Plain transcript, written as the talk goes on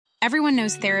Everyone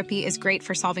knows therapy is great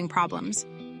for solving problems,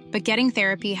 but getting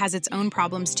therapy has its own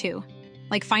problems too,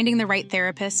 like finding the right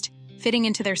therapist, fitting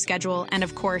into their schedule, and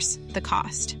of course, the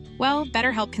cost. Well,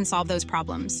 BetterHelp can solve those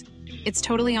problems. It's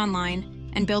totally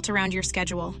online and built around your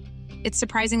schedule. It's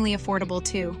surprisingly affordable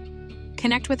too.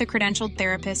 Connect with a credentialed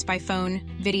therapist by phone,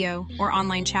 video, or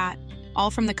online chat,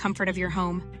 all from the comfort of your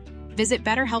home. Visit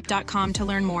BetterHelp.com to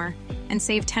learn more and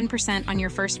save 10% on your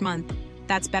first month.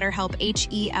 That's BetterHelp,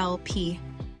 H-E-L-P.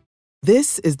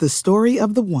 This is the story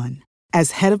of the one.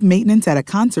 As head of maintenance at a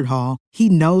concert hall, he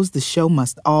knows the show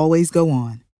must always go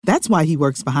on. That's why he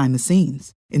works behind the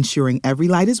scenes, ensuring every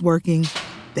light is working,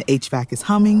 the HVAC is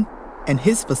humming, and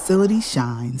his facility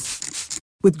shines.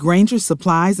 With Grainger's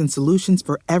supplies and solutions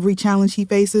for every challenge he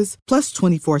faces, plus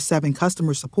 24/7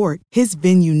 customer support, his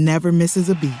venue never misses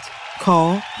a beat.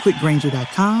 Call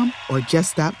quickgrainger.com or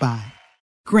just stop by.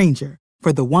 Grainger,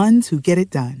 for the ones who get it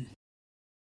done.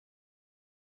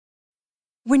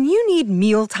 When you need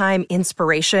mealtime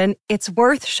inspiration, it's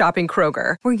worth shopping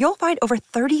Kroger, where you'll find over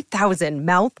 30,000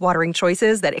 mouth-watering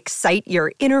choices that excite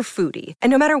your inner foodie. And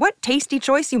no matter what tasty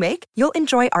choice you make, you'll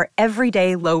enjoy our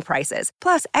everyday low prices,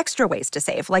 plus extra ways to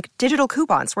save, like digital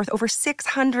coupons worth over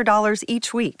 $600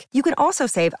 each week. You can also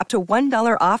save up to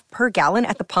 $1 off per gallon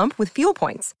at the pump with fuel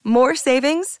points. More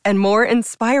savings and more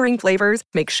inspiring flavors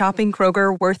make shopping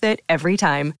Kroger worth it every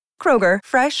time. Kroger,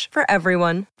 fresh for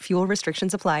everyone. Fuel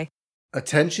restrictions apply.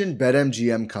 Attention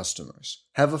BetMGM customers.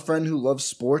 Have a friend who loves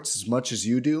sports as much as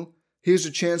you do? Here's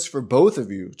a chance for both of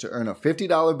you to earn a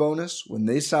 $50 bonus when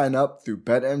they sign up through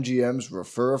BetMGM's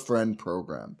Refer a Friend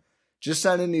program. Just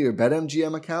sign into your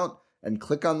BetMGM account and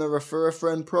click on the Refer a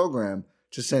Friend program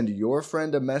to send your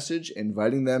friend a message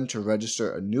inviting them to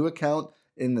register a new account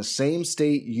in the same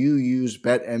state you use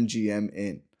BetMGM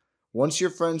in. Once your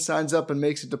friend signs up and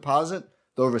makes a deposit,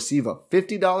 they'll receive a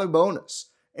 $50 bonus.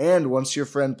 And once your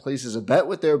friend places a bet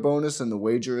with their bonus and the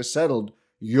wager is settled,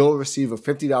 you'll receive a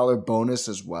 $50 bonus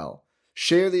as well.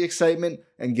 Share the excitement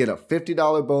and get a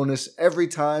 $50 bonus every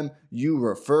time you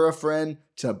refer a friend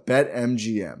to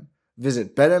BetMGM.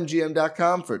 Visit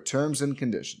BetMGM.com for terms and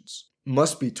conditions.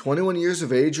 Must be 21 years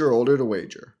of age or older to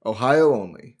wager. Ohio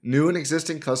only. New and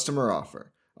existing customer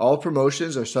offer. All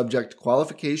promotions are subject to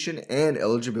qualification and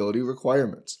eligibility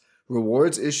requirements.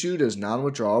 Rewards issued as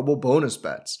non-withdrawable bonus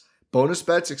bets. Bonus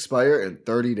bets expire in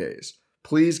 30 days.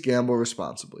 Please gamble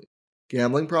responsibly.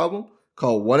 Gambling problem?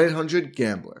 Call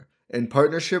 1-800-GAMBLER in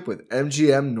partnership with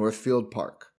MGM Northfield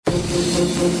Park.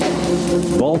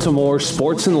 Baltimore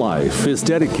Sports and Life is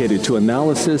dedicated to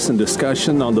analysis and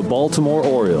discussion on the Baltimore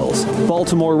Orioles,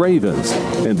 Baltimore Ravens,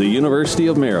 and the University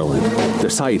of Maryland.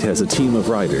 The site has a team of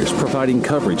writers providing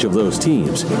coverage of those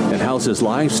teams and houses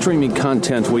live streaming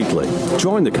content weekly.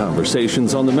 Join the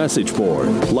conversations on the message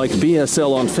board, like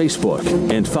BSL on Facebook,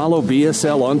 and follow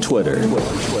BSL on Twitter.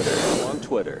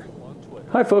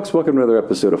 Hi, folks. Welcome to another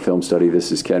episode of Film Study.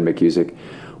 This is Ken McCusick.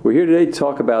 We're here today to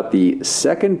talk about the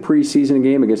second preseason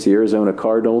game against the Arizona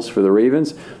Cardinals for the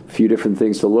Ravens. A few different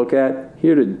things to look at.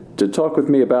 Here to talk with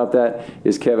me about that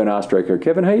is Kevin Ostreicher.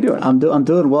 Kevin, how you doing? I'm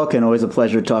doing well, Ken. Always a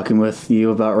pleasure talking with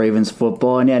you about Ravens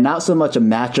football. And yeah, not so much a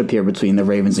matchup here between the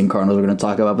Ravens and Cardinals we're going to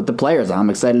talk about, but the players. I'm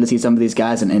excited to see some of these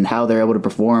guys and how they're able to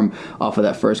perform off of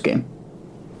that first game.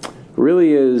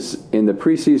 Really is, in the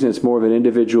preseason, it's more of an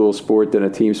individual sport than a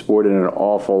team sport in an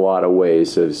awful lot of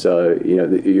ways.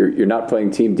 You're not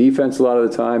playing team defense a lot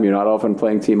of the time. You're not often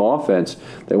playing team offense.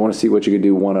 They want to see what you can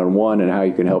do one-on-one and how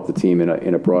you can help the team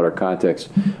in a broader context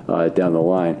down the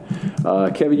line.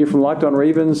 Kevin, you're from Locked On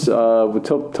Ravens.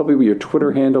 Tell me your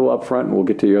Twitter handle up front, and we'll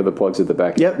get to your other plugs at the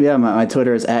back. Yep, yeah, my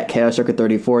Twitter is at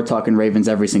ChaosCircuit34, talking Ravens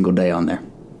every single day on there.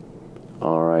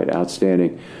 All right,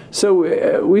 outstanding.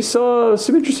 So we saw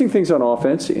some interesting things on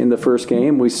offense in the first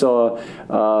game. We saw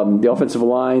the offensive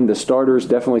line, the starters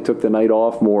definitely took the night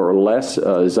off more or less.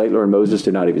 Zeitler and Moses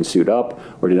did not even suit up,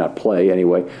 or did not play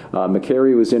anyway.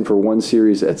 McCary was in for one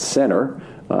series at center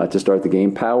to start the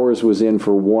game. Powers was in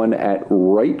for one at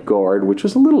right guard, which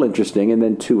was a little interesting, and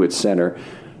then two at center.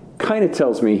 Kind of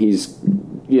tells me he's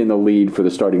in the lead for the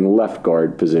starting left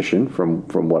guard position from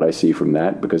what I see from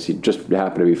that, because he just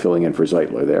happened to be filling in for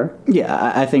Zeitler there.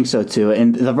 Yeah, I think so too.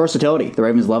 And the versatility. The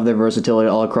Ravens love their versatility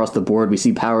all across the board. We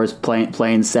see Powers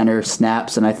playing center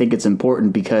snaps, and I think it's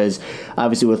important because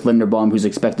obviously with Linderbaum, who's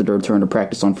expected to return to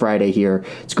practice on Friday here,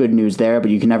 it's good news there, but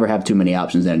you can never have too many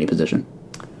options in any position.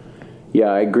 Yeah,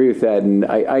 I agree with that, and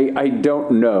I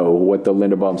don't know what the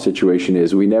Linderbaum situation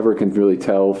is. We never can really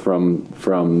tell from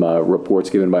reports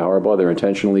given by Harbaugh. They're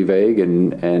intentionally vague,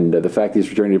 and the fact that he's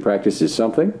returning to practice is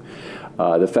something.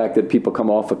 The fact that people come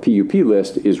off a PUP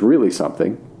list is really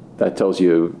something. that tells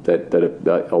you that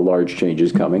a large change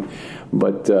is coming.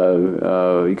 But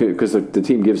because the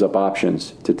team gives up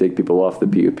options to take people off the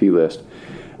PUP list.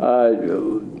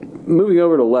 Moving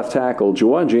over to left tackle,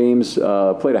 Ja'Wuan James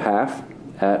played a half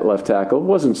at left tackle.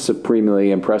 Wasn't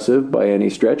supremely impressive by any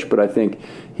stretch, but I think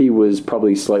he was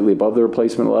probably slightly above the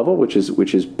replacement level, which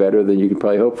is better than you could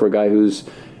probably hope for a guy who's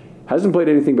hasn't played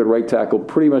anything but right tackle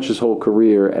pretty much his whole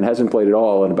career and hasn't played at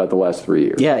all in about the last 3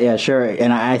 years. Yeah, sure.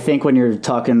 And I think when you're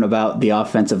talking about the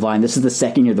offensive line, this is the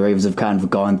second year the Ravens have kind of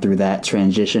gone through that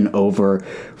transition over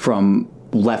from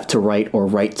left to right or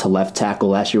right to left tackle.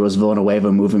 Last year was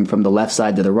Villanueva moving from the left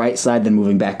side to the right side, then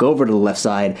moving back over to the left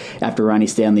side after Ronnie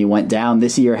Stanley went down.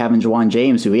 This year having Ja'Wuan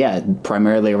James, who,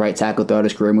 primarily a right tackle throughout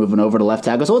his career, moving over to left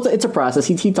tackle. So it's a process.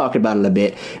 He talked about it a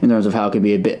bit in terms of how it could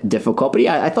be a bit difficult. But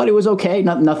I thought he was okay.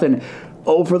 Nothing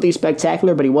overly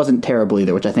spectacular, but he wasn't terrible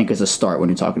either, which I think is a start when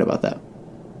you're talking about that.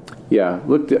 Yeah,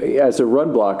 looked as a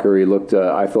run blocker, he looked,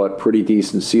 I thought, pretty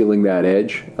decent sealing that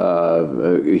edge.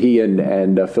 He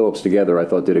and Phillips together, I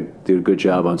thought, did a good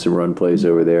job on some run plays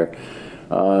over there.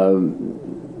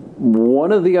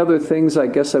 One of the other things I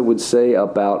guess I would say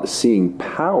about seeing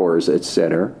Powers at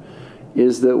center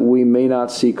is that we may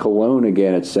not see Cologne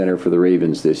again at center for the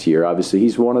Ravens this year. Obviously,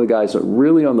 he's one of the guys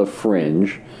really on the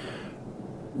fringe.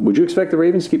 Would you expect the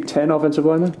Ravens to keep 10 offensive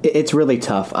linemen? It's really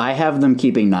tough. I have them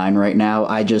keeping 9 right now.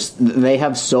 They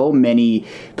have so many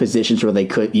positions where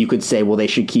you could say, well, they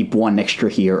should keep 1 extra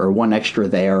here or 1 extra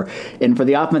there. And for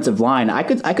the offensive line, I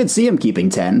could see them keeping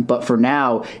 10. But for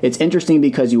now, it's interesting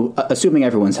because assuming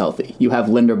everyone's healthy, you have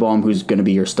Linderbaum, who's going to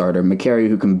be your starter, McCary,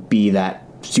 who can be that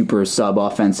super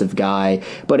sub-offensive guy.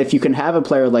 But if you can have a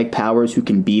player like Powers who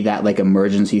can be that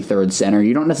emergency third center,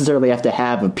 you don't necessarily have to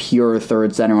have a pure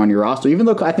third center on your roster. Even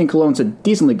though I think Cologne's a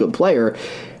decently good player,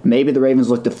 maybe the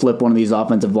Ravens look to flip one of these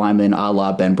offensive linemen a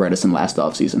la Ben Bredeson last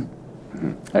offseason.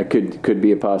 That could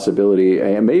be a possibility.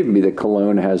 It may even be that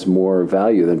Cologne has more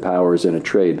value than Powers in a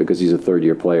trade because he's a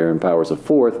third-year player and Powers a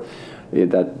fourth.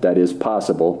 That is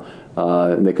possible.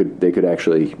 And they could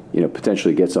actually,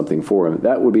 potentially get something for him.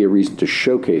 That would be a reason to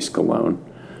showcase Cologne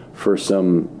for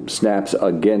some snaps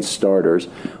against starters.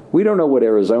 We don't know what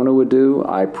Arizona would do.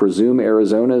 I presume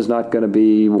Arizona is not going to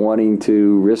be wanting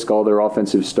to risk all their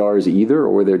offensive stars either,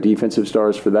 or their defensive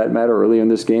stars for that matter, earlier in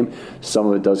this game. Some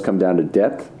of it does come down to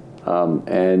depth,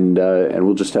 and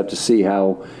we'll just have to see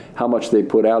how much they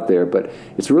put out there. But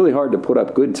it's really hard to put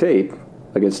up good tape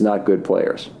against not good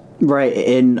players. Right,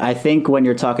 and I think when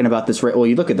you're talking about this,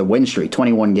 you look at the win streak,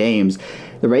 21 games,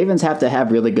 the Ravens have to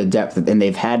have really good depth, and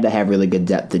they've had to have really good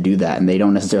depth to do that, and they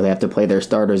don't necessarily have to play their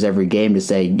starters every game to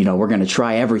say, we're going to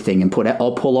try everything and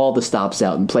pull all the stops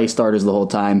out and play starters the whole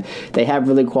time. They have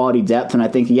really quality depth, and I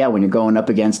think, when you're going up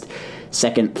against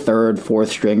second, third,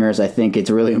 fourth stringers, I think it's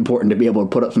really important to be able to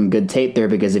put up some good tape there,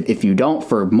 because if you don't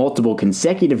for multiple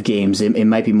consecutive games, it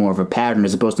might be more of a pattern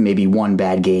as opposed to maybe one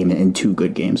bad game and 2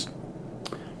 good games.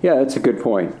 Yeah, that's a good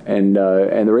point. And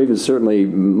the Ravens certainly,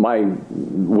 my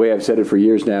way I've said it for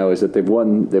years now is that they've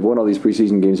won all these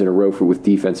preseason games in a row with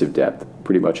defensive depth,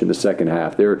 pretty much in the second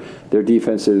half. Their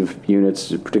defensive units,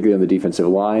 particularly on the defensive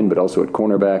line, but also at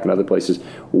cornerback and other places,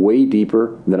 way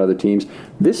deeper than other teams.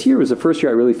 This year was the first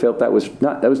year I really felt that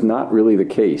was not really the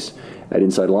case. At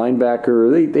inside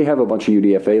linebacker, they have a bunch of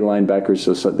UDFA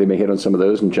linebackers, so they may hit on some of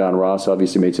those. And John Ross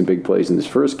obviously made some big plays in this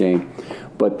first game,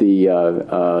 but the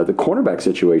cornerback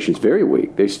situation is very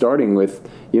weak. They're starting with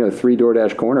 3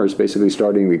 DoorDash corners basically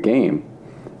starting the game,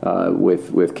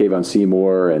 with Kayvon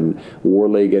Seymour and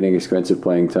Worley getting expensive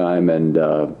playing time, and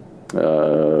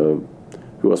who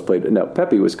else played? No,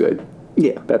 Pepe was good.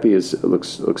 Yeah, Pepe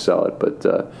looks solid, but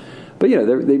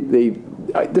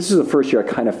this is the first year I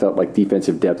kind of felt like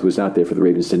defensive depth was not there for the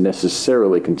Ravens to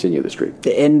necessarily continue the streak.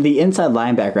 And the inside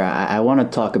linebacker, I want to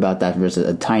talk about that for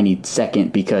a tiny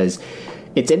second, because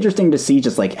it's interesting to see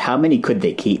just how many could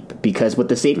they keep, because with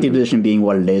the safety position being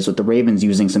what it is, with the Ravens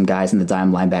using some guys in the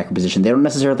dime linebacker position, they don't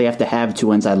necessarily have to have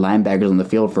 2 inside linebackers on the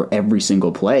field for every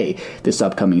single play this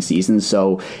upcoming season.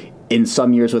 So in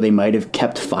some years where they might have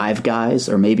kept 5 guys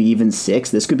or maybe even 6,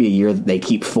 this could be a year that they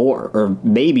keep 4, or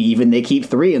maybe even they keep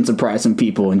 3 and surprise some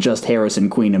people and just Harrison,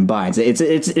 Queen, and Bynes. It's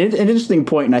an interesting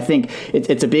point, and I think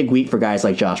it's a big week for guys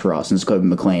like Josh Ross and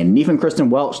Scobie McClain and even Kristen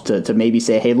Welch to maybe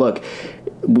say, hey, look,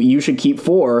 you should keep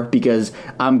 4 because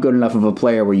I'm good enough of a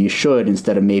player where you should,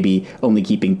 instead of maybe only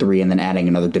keeping 3 and then adding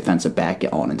another defensive back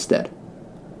on instead.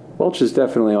 Welch is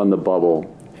definitely on the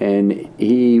bubble. And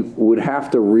he would have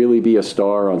to really be a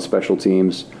star on special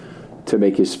teams to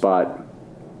make his spot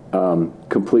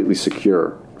completely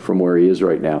secure from where he is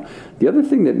right now. The other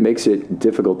thing that makes it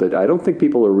difficult that I don't think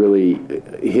people are really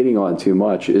hitting on too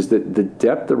much is that the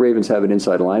depth the Ravens have at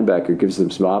inside linebacker gives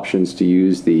them some options to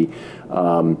use the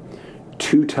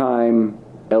two-time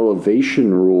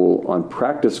elevation rule on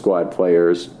practice squad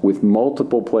players with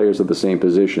multiple players of the same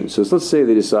position. So let's say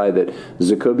they decide that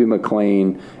Zacoby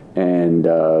McClain and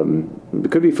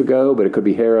it could be Fago, but it could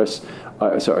be Harris.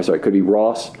 It could be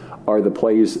Ross. Are the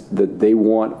plays that they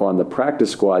want on the practice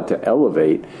squad to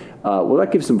elevate. Well,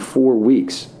 that gives them 4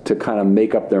 weeks to kind of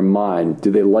make up their mind.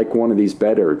 Do they like one of these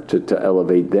better to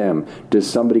elevate them? Does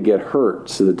somebody get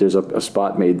hurt so that there's a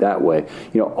spot made that way?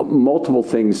 Multiple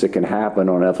things that can happen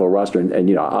on an NFL roster.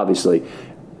 And obviously,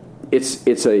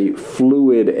 it's a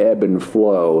fluid ebb and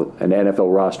flow, an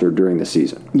NFL roster during the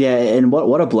season. Yeah, and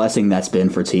what a blessing that's been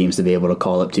for teams to be able to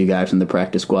call up 2 guys from the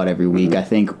practice squad every week. Mm-hmm. I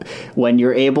think when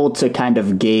you're able to kind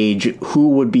of gauge who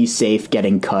would be safe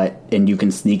getting cut and you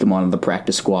can sneak them onto the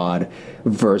practice squad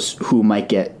versus who might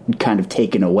get kind of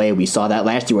taken away. We saw that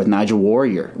last year with Nigel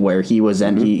Warrior, where he was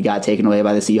and he got taken away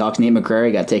by the Seahawks. Nate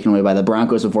McCrary got taken away by the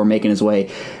Broncos before making his way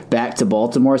back to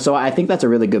Baltimore. So I think that's a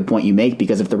really good point you make,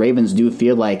 because if the Ravens do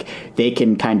feel like they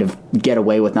can kind of get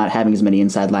away with not having as many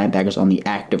inside linebackers on the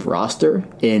active roster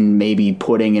and maybe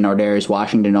putting an Ardarius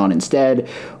Washington on instead,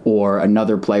 or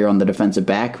another player on the defensive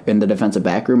back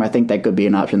room, I think that could be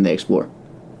an option they explore.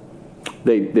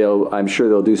 I'm sure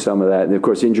they'll do some of that. And, of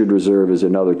course, injured reserve is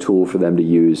another tool for them to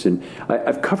use. And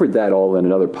I've covered that all in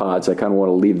another pod, so I kind of want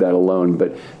to leave that alone.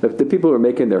 But the people who are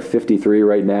making their 53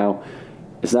 right now,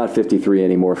 it's not 53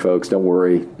 anymore, folks. Don't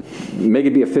worry. Make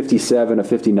it be a 57, a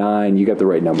 59. You got the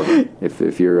right number.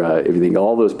 If you think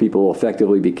all those people will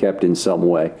effectively be kept in some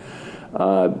way.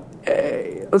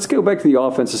 Let's go back to the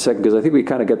offense a second, because I think we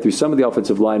kind of got through some of the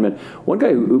offensive linemen. One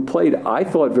guy who played, I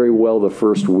thought, very well the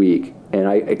first week, and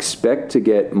I expect to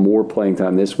get more playing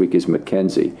time this week, is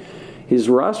McKenzie. His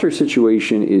roster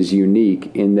situation is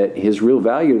unique in that his real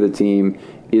value to the team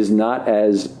is not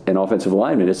as an offensive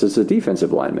lineman, it's as a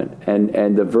defensive lineman.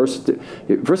 And the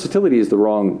versatility is the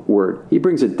wrong word. He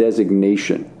brings a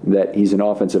designation that he's an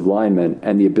offensive lineman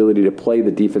and the ability to play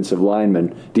the defensive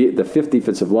lineman, the fifth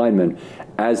defensive lineman,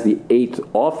 as the eighth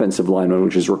offensive lineman,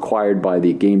 which is required by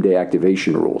the game day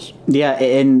activation rules. Yeah,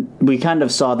 and we kind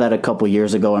of saw that a couple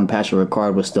years ago when Patrick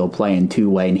Ricard was still playing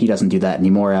two-way, and he doesn't do that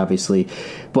anymore, obviously.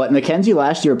 But McKenzie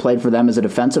last year played for them as a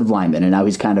defensive lineman, and now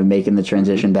he's kind of making the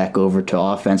transition back over to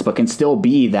offense, but can still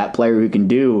be that player who can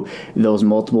do those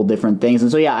multiple different things.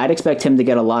 And so, yeah, I'd expect him to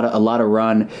get a lot of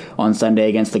run on Sunday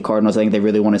against the Cardinals. I think they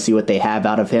really want to see what they have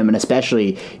out of him, and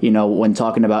especially, when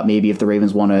talking about maybe if the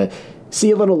Ravens want to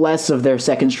see a little less of their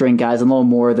second-string guys and a little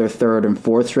more of their third and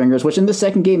fourth-stringers, which in the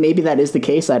second game, maybe that is the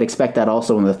case. I'd expect that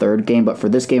also in the third game, but for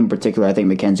this game in particular, I think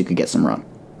McKenzie could get some run.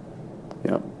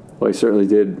 Yeah, well, he certainly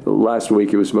did. Last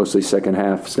week, it was mostly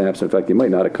second-half snaps. In fact, he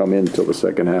might not have come in until the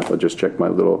second half. I'll just check my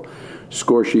little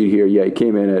score sheet here. Yeah, he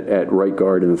came in at right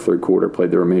guard in the third quarter,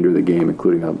 played the remainder of the game,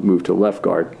 including a move to left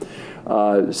guard.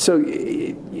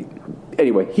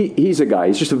 Anyway, he's a guy.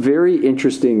 He's just a very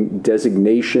interesting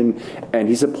designation, and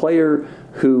he's a player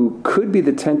who could be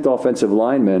the 10th offensive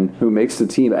lineman who makes the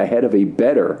team ahead of a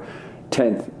better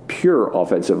 10th pure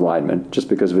offensive lineman just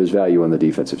because of his value on the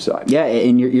defensive side. Yeah,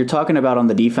 and you're talking about on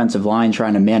the defensive line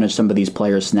trying to manage some of these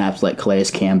players' snaps like Calais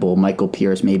Campbell, Michael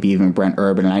Pierce, maybe even Brent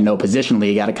Urban. And I know positionally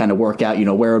you got to kind of work out,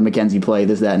 where would McKenzie play,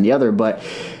 this, that, and the other. But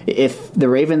if the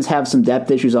Ravens have some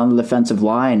depth issues on the defensive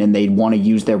line and they want to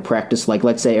use their practice, like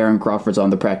let's say Aaron Crawford's on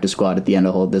the practice squad at the end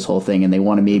of this whole thing, and they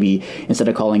want to maybe, instead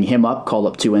of calling him up, call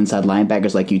up two inside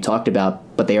linebackers like you talked about,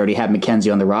 but they already have McKenzie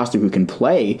on the roster who can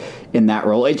play in that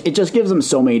role. It just gives them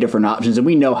so many different options, and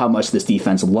we know how much this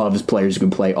defense loves players who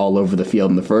can play all over the field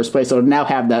in the first place. So to now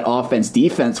have that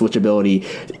offense-defense switchability,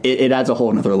 it adds a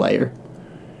whole other layer.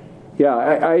 Yeah,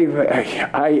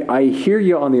 I hear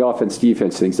you on the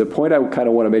offense-defense things. The point I kind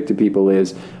of want to make to people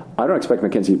is I don't expect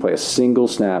McKenzie to play a single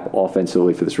snap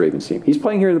offensively for this Ravens team. He's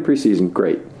playing here in the preseason,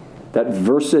 great. That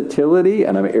versatility,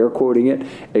 and I'm air quoting it,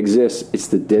 exists. It's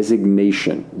the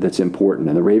designation that's important,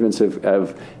 and the Ravens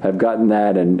have gotten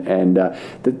that. And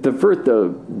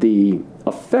the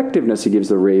effectiveness it gives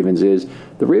the Ravens is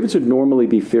the Ravens would normally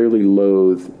be fairly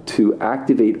loath to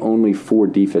activate only 4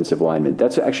 defensive linemen.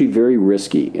 That's actually very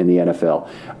risky in the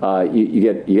NFL. You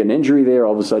get an injury there,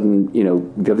 all of a sudden,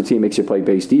 the other team makes you play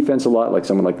base defense a lot, like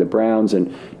someone like the Browns,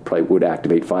 and probably would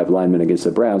activate 5 linemen against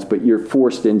the Browns, but you're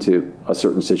forced into a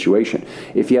certain situation.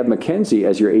 If you have McKenzie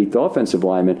as your 8th offensive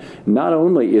lineman, not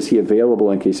only is he available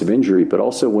in case of injury, but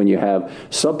also when you have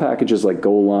sub packages like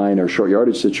goal line or short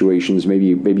yardage situations,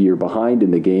 maybe you're behind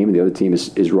in the game and the other team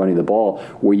is running the ball,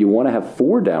 where you want to have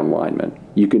 4 down linemen,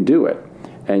 you can do it.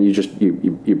 and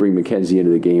you bring McKenzie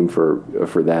into the game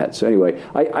for that. So anyway,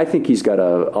 I think he's got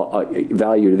a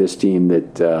value to this team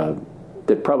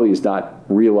that probably is not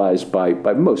realized by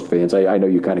most fans. I know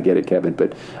you kind of get it, Kevin,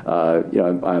 but I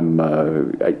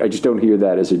just don't hear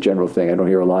that as a general thing. I don't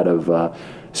hear a lot of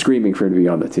screaming for him to be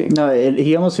on the team. No,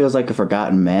 he almost feels like a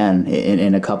forgotten man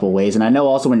in a couple ways. And I know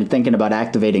also when you're thinking about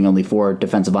activating only 4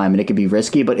 defensive linemen, it could be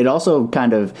risky, but it also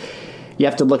kind of, you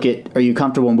have to look at, are you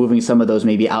comfortable moving some of those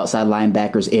maybe outside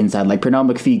linebackers inside? Like Pernell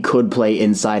McPhee could play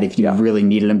inside if you really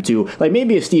needed him to. Like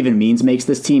maybe if Steven Means makes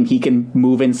this team, he can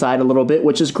move inside a little bit,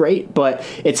 which is great, but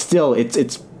it's still,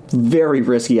 it's very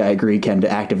risky, I agree, Ken, to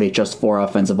activate just 4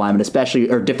 offensive linemen,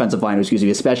 defensive linemen,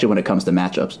 especially when it comes to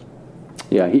matchups.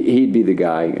 Yeah, he'd be the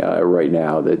guy right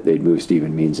now that they'd move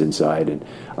Steven Means inside, and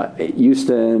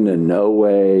Houston and Owe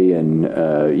and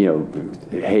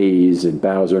Hayes and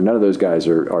Bowser. None of those guys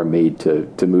are made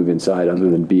to move inside, other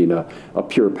than being a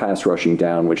pure pass rushing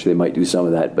down, which they might do some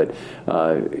of that. But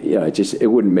it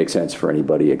wouldn't make sense for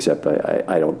anybody except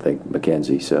I don't think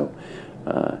McKenzie. So.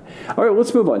 All right,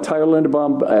 let's move on. Tyler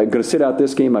Linderbaum going to sit out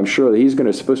this game. I'm sure that he's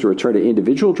supposed to return to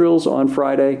individual drills on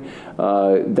Friday.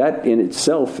 That in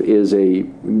itself is a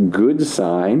good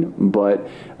sign, but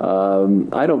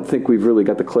I don't think we've really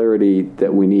got the clarity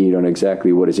that we need on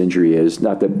exactly what his injury is.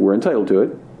 Not that we're entitled to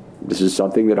it. This is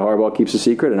something that Harbaugh keeps a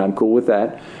secret, and I'm cool with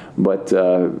that. But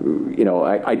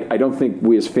I don't think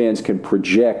we as fans can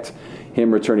project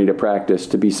him returning to practice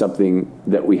to be something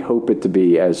that we hope it to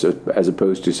be, as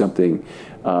opposed to something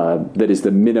that is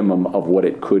the minimum of what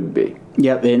it could be.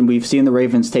 Yep, and we've seen the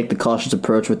Ravens take the cautious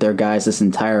approach with their guys this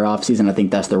entire offseason. I think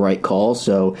that's the right call.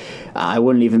 So I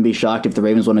wouldn't even be shocked if the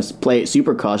Ravens want to play it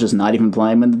super cautious, not even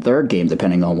play him in the third game,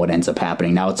 depending on what ends up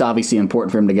happening. Now, it's obviously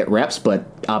important for him to get reps, but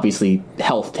obviously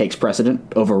health takes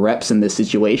precedent over reps in this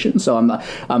situation. So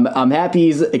I'm happy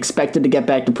he's expected to get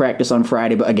back to practice on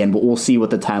Friday, but again, we'll see what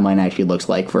the timeline actually looks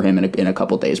like for him in a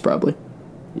couple days, probably.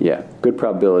 Yeah, good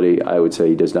probability. I would say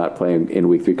he does not play in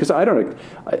week 3 because I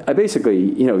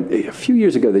basically, a few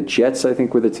years ago, the Jets, I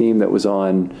think, were the team that was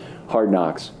on Hard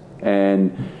Knocks,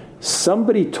 and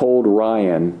somebody told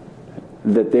Ryan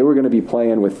that they were going to be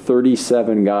playing with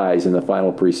 37 guys in the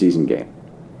final preseason game,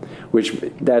 which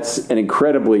that's an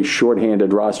incredibly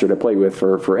shorthanded roster to play with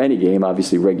for any game.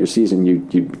 Obviously, regular season,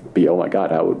 you'd be, oh my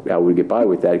God, how would we get by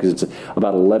with that? Because it's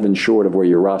about 11 short of where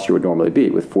your roster would normally be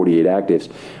with 48 actives.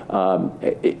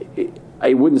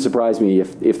 It wouldn't surprise me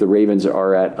if the Ravens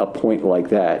are at a point like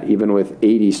that, even with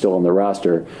 80 still on the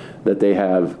roster, that they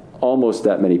have almost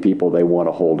that many people they want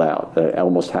to hold out.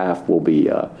 Almost half will be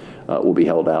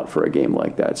held out for a game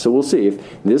like that. So we'll see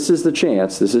if this is the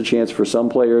chance. This is a chance for some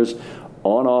players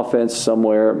on offense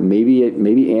somewhere.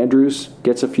 Maybe Andrews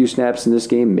gets a few snaps in this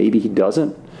game. Maybe he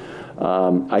doesn't.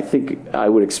 I think I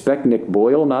would expect Nick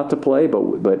Boyle not to play,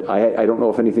 but I don't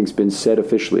know if anything's been said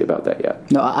officially about that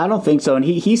yet. No, I don't think so. And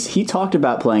he talked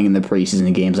about playing in the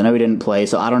preseason games. I know he didn't play,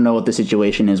 so I don't know what the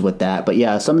situation is with that. But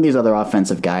yeah, some of these other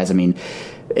offensive guys, I mean,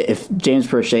 if James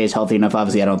Prochet is healthy enough,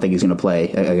 obviously I don't think he's going to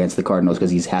play against the Cardinals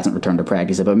because he hasn't returned to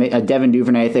practice. But Devin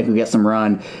Duvernay, I think, will get some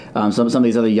run. Some of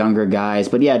these other younger guys.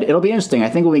 But yeah, it'll be interesting. I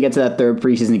think when we get to that third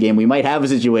preseason game, we might have a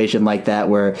situation like that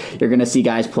where you're going to see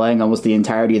guys playing almost the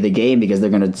entirety of the game because they're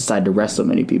going to decide to rest so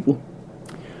many people.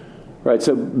 Right,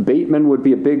 so Bateman would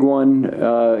be a big one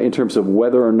in terms of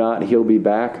whether or not he'll be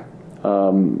back.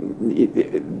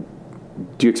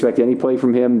 Do you expect any play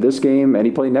from him this game, any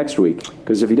play next week?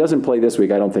 Because if he doesn't play this week,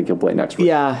 I don't think he'll play next week.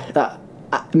 Yeah,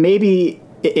 maybe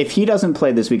if he doesn't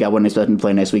play this week, I wouldn't expect him to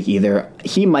play next week either.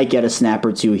 He might get a snap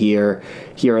or two here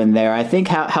and there. I think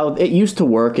how it used to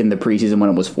work in the preseason when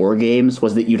it was 4 games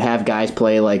was that you'd have guys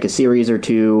play like a series or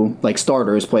two, like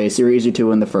starters play a series or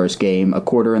two in the first game, a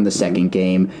quarter in the second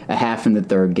game, a half in the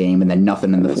third game, and then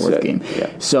nothing in the fourth game.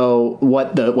 Yeah. So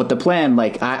what the plan,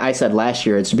 like I said last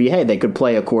year, it's to be, hey, they could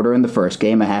play a quarter in the first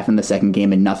game, a half in the second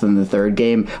game, and nothing in the third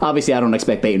game. Obviously, I don't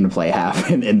expect Bateman to play a half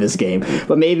in this game,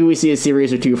 but maybe we see a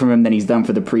series or two from him, then he's done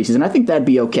for the preseason. I think that'd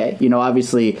be okay.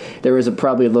 Obviously, there is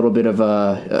probably a little bit of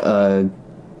a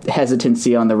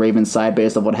hesitancy on the Ravens side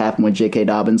based on what happened with J.K.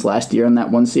 Dobbins last year in that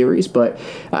one series, but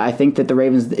I think that the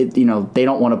Ravens, they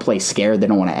don't want to play scared. They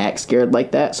don't want to act scared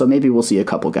like that, so maybe we'll see a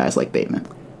couple guys like Bateman.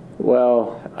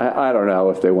 Well, I don't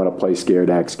know if they want to play scared,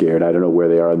 act scared. I don't know where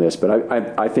they are on this, but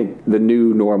I think the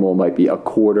new normal might be a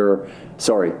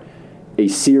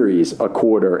series, a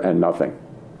quarter, and nothing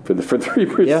for 3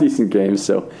 preseason games.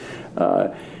 So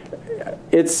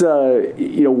It's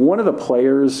one of the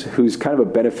players who's kind of a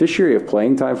beneficiary of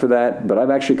playing time for that, but I'm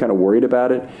actually kind of worried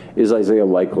about it, is Isaiah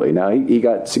Likely. Now, he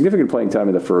got significant playing time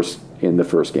in the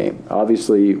first game.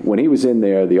 Obviously, when he was in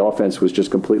there, the offense was just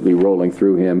completely rolling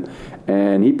through him,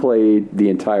 and he played the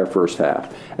entire first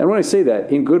half. And when I say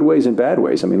that, in good ways and bad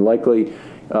ways, I mean, Likely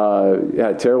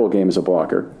had a terrible game as a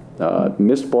blocker.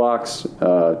 Missed blocks,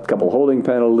 a couple holding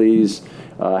penalties,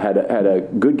 had a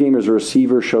good game as a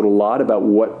receiver, showed a lot about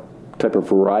what type of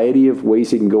variety of ways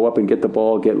he can go up and get the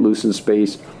ball, get loose in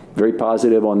space. Very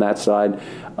positive on that side.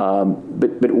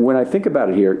 But when I think about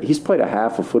it here, he's played a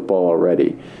half of football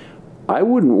already. I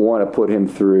wouldn't want to put him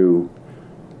through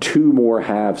 2 more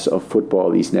halves of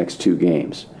football these next 2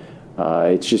 games.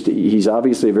 It's just he's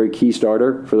obviously a very key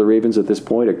starter for the Ravens at this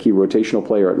point, a key rotational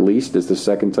player at least as the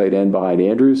second tight end behind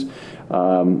Andrews.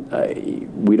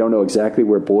 We don't know exactly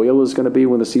where Boyle is going to be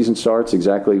when the season starts,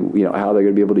 exactly how they're going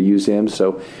to be able to use him.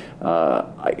 So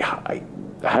I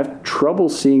have trouble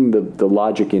seeing the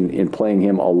logic in playing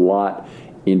him a lot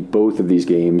in both of these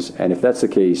games. And if that's the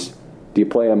case, do you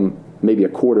play him maybe a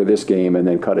quarter this game and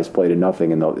then cut his play to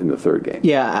nothing in the third game?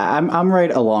 Yeah, I'm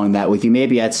right along that with you.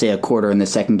 Maybe I'd say a quarter in the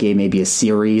second game, maybe a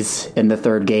series in the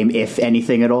third game, if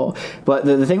anything at all. But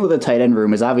the thing with the tight end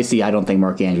room is obviously I don't think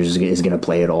Mark Andrews is going to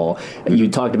play at all. Mm-hmm. You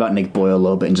talked about Nick Boyle a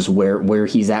little bit and just where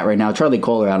he's at right now. Charlie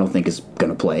Kolar I don't think is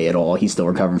going to play at all. He's still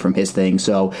recovering from his thing.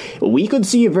 So we could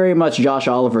see a very much Josh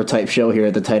Oliver type show here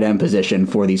at the tight end position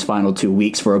for these final 2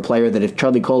 weeks for a player that if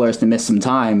Charlie Kolar has to miss some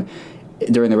time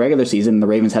during the regular season and the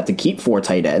Ravens have to keep 4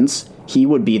 tight ends, he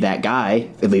would be that guy,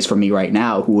 at least for me right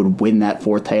now, who would win that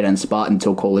 4th tight end spot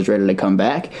until Cole is ready to come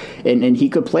back. And he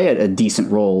could play a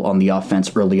decent role on the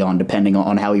offense early on, depending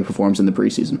on how he performs in the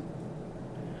preseason.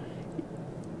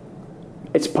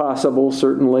 It's possible,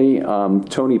 certainly.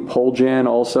 Tony Poljan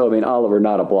also. I mean, Oliver,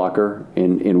 not a blocker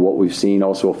in what we've seen,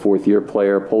 also a 4th-year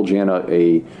player. Poljan,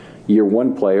 a year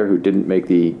 1 player who didn't make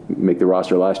the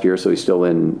roster last year, so he's still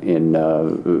in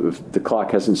the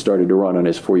clock hasn't started to run on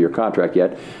his 4-year contract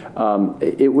yet. I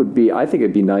think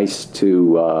it'd be nice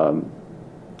to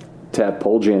have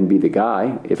Poljan be the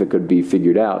guy if it could be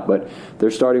figured out. But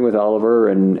they're starting with Oliver,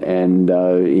 and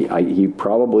he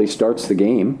probably starts the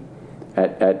game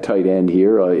at tight end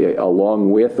here,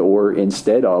 along with or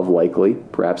instead of Likely,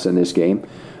 perhaps in this game.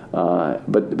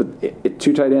 But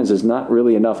 2 tight ends is not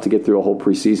really enough to get through a whole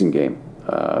preseason game.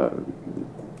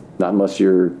 Not unless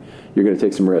you're going to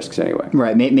take some risks anyway.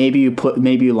 Right. Maybe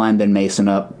you line Ben Mason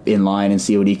up in line and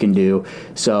see what he can do.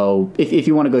 So if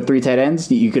you want to go 3 tight ends,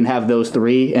 you can have those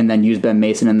 3 and then use Ben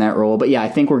Mason in that role. But yeah, I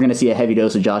think we're going to see a heavy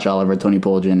dose of Josh Oliver, Tony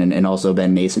Poljan, and also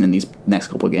Ben Mason in these next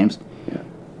couple of games. Yeah.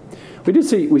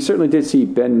 We certainly did see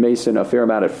Ben Mason a fair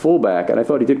amount at fullback, and I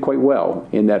thought he did quite well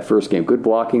in that first game. Good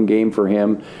blocking game for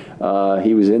him.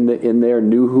 He was in there,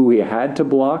 knew who he had to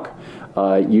block.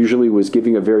 Usually was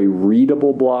giving a very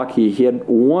readable block. He had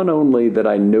one only that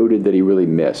I noted that he really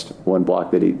missed. One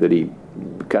block that he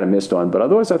kind of missed on. But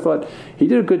otherwise, I thought he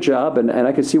did a good job, and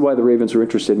I could see why the Ravens were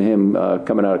interested in him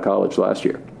coming out of college last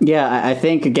year. Yeah, I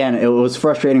think, again, it was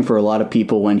frustrating for a lot of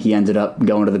people when he ended up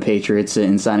going to the Patriots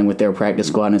and signing with their practice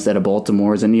squad instead of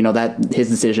Baltimore's. And, that his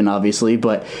decision, obviously.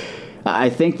 But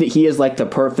I think that he is like the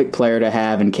perfect player to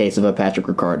have in case of a Patrick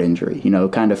Ricard injury.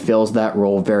 Kind of fills that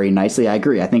role very nicely. I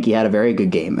agree. I think he had a very good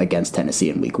game against Tennessee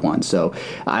in Week 1. So,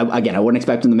 I wouldn't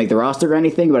expect him to make the roster or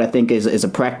anything, but I think as a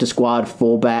practice squad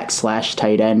fullback /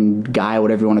 tight end guy,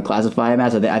 whatever you want to classify him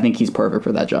as, I think he's perfect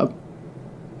for that job.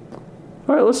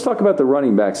 All right, let's talk about the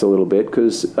running backs a little bit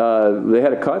because they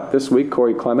had a cut this week.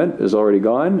 Corey Clement is already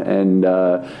gone, and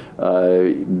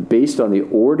based on the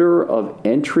order of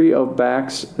entry of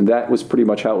backs, that was pretty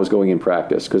much how it was going in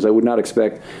practice because I would not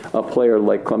expect a player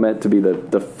like Clement to be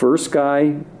the first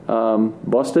guy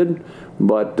busted,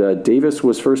 but Davis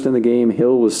was first in the game,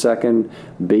 Hill was second,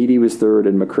 Beatty was third,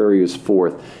 and McCrary was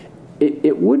fourth.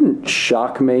 It wouldn't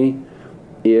shock me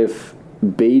if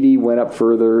Beatty went up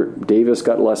further, Davis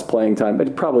got less playing time,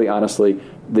 but probably, honestly,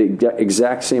 the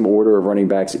exact same order of running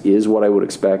backs is what I would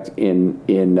expect in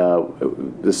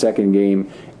the second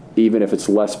game, even if it's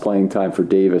less playing time for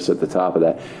Davis at the top of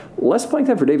that. Less playing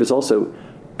time for Davis also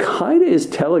kind of is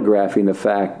telegraphing the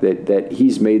fact that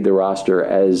he's made the roster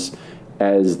as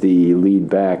the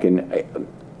lead back, and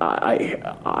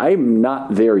I'm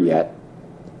not there yet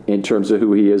in terms of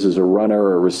who he is as a runner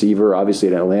or a receiver. Obviously,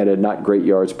 in Atlanta, not great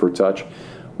yards per touch.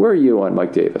 Where are you on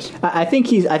Mike Davis? I think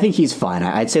he's fine.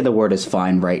 I'd say the word is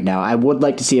fine right now. I would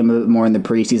like to see him a bit more in the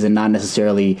preseason, not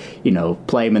necessarily,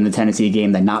 play him in the Tennessee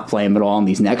game, then not play him at all in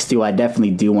these next two. I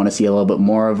definitely do want to see a little bit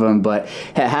more of him, but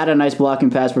had a nice block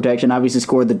and pass protection, obviously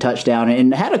scored the touchdown,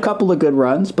 and had a couple of good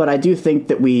runs, but I do think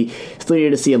that we still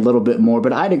need to see a little bit more.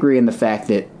 But I'd agree in the fact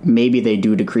that maybe they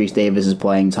do decrease Davis's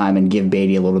playing time and give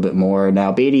Beatty a little bit more.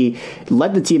 Now, Beatty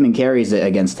led the team in carries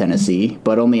against Tennessee,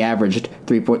 but only averaged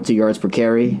 3.2 yards per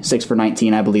carry, 6 for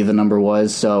 19, I believe the number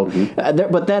was. So,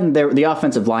 but then the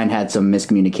offensive line had some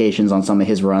miscommunications on some of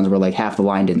his runs where like half the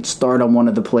line didn't start on one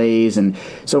of the plays. And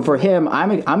so for him,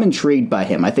 I'm intrigued by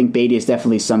him. I think Beatty is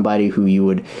definitely somebody who you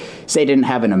would say didn't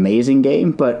have an amazing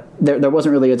game, but there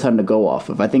wasn't really a ton to go off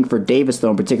of. I think for Davis,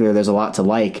 though, in particular, there's a lot to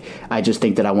like. I just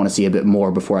think that I want to see a bit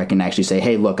more before I can actually say,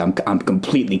 hey, look, I'm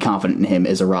completely confident in him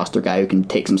as a roster guy who can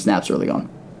take some snaps early on.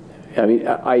 I mean,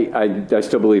 I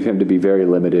still believe him to be very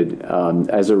limited.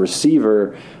 As a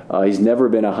receiver, he's never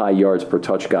been a high yards per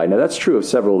touch guy. Now, that's true of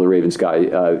several of the Ravens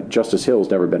guys. Justice Hill's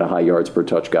never been a high yards per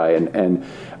touch guy, and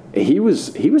he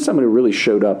was someone who really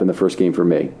showed up in the first game for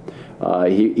me.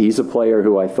 He's a player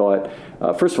who I thought,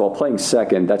 first of all, playing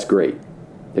second, that's great.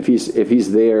 If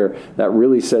he's there, that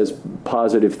really says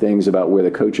positive things about where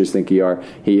the coaches think he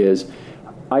is.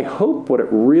 I hope what it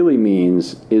really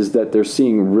means is that they're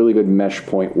seeing really good mesh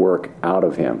point work out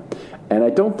of him. And I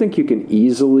don't think you can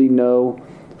easily know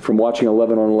from watching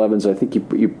 11-on-11s. I think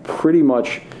you pretty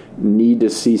much need to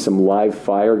see some live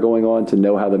fire going on to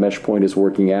know how the mesh point is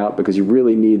working out, because you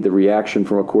really need the reaction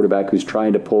from a quarterback who's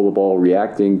trying to pull the ball,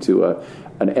 reacting to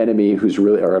an enemy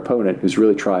or opponent who's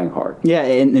really trying hard. Yeah,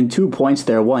 and 2 points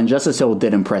there. One, Justice Hill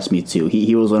did impress me too.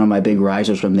 He was one of my big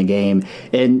risers from the game.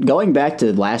 And going back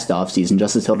to last offseason,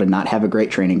 Justice Hill did not have a great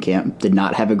training camp, did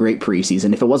not have a great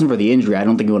preseason. If it wasn't for the injury, I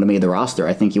don't think he would have made the roster.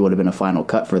 I think he would have been a final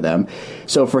cut for them.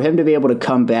 So for him to be able to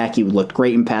come back, he looked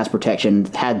great in pass protection,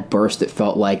 had burst, it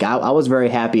felt like. I was very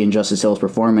happy in Justice Hill's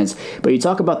performance. But you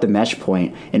talk about the mesh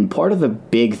point, and part of the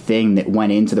big thing that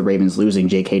went into the Ravens losing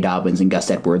J.K. Dobbins and Gus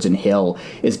Edwards and Hill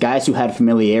is guys who had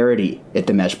familiarity at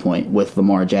the mesh point with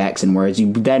Lamar Jackson, whereas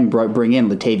you then bring in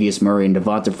Latavius Murray and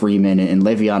Devonta Freeman and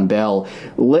Le'Veon Bell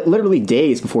literally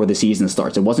days before the season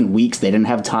starts. It wasn't weeks. They didn't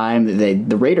have time.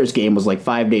 The Raiders game was like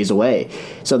 5 days away.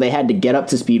 So they had to get up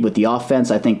to speed with the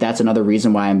offense. I think that's another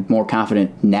reason why I'm more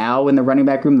confident now in the running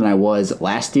back room than I was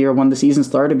last year when the season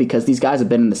started, because these guys have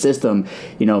been in the system,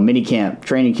 mini camp,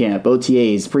 training camp,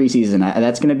 OTAs, preseason.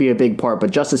 That's going to be a big part.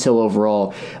 But Justice Hill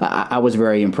overall, I was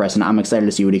very impressed, and I'm excited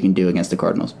to see what he can do against the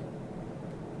Cardinals.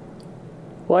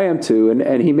 Well, I am too,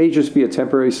 and he may just be a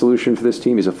temporary solution for this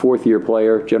team. He's a fourth-year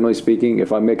player, generally speaking.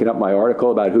 If I'm making up my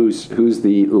article about who's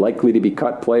the likely to be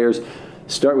cut players,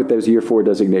 start with those year 4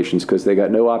 designations, because they got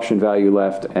no option value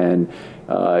left, and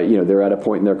they're at a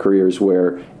point in their careers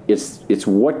where it's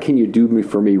what can you do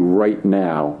for me right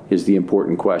now is the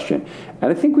important question.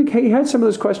 And I think he had some of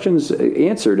those questions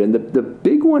answered, and the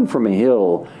big one from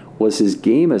Hill was his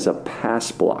game as a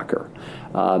pass blocker,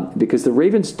 because the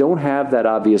Ravens don't have that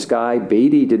obvious guy.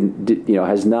 Beatty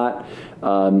has not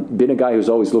been a guy who's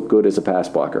always looked good as a pass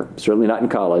blocker, certainly not in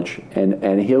college.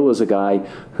 And Hill is a guy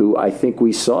who I think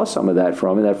we saw some of that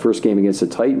from in that first game against the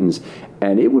Titans.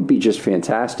 And it would be just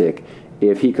fantastic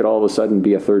if he could all of a sudden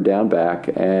be a third down back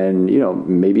and,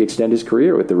 maybe extend his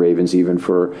career with the Ravens even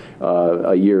for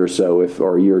a year or so,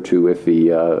 or a year or two, if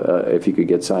he could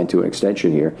get signed to an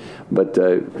extension here. But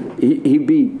he'd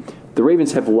be. The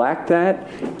Ravens have lacked that,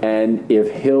 and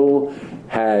if Hill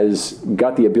has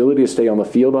got the ability to stay on the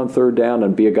field on third down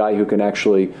and be a guy who can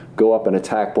actually go up and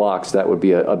attack blocks, that would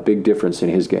be a big difference in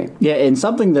his game. Yeah, and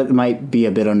something that might be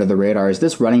a bit under the radar is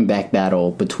this running back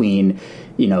battle between,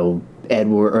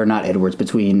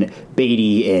 between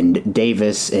Beatty and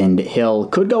Davis and Hill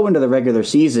could go into the regular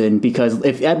season, because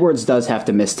if Edwards does have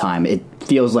to miss time, it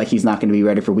feels like he's not going to be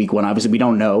ready for week 1. Obviously, we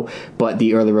don't know, but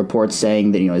the early reports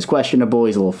saying that he's questionable,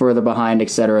 he's a little further behind,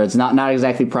 etc. It's not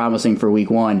exactly promising for week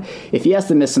 1. If he has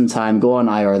to miss some time, go on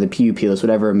IR, the PUP list,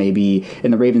 whatever it may be,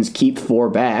 and the Ravens keep 4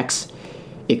 backs,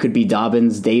 it could be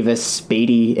Dobbins, Davis,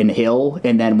 Beatty, and Hill.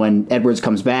 And then when Edwards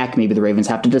comes back, maybe the Ravens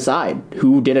have to decide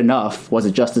who did enough. Was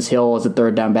it Justice Hill? Was it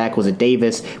third down back? Was it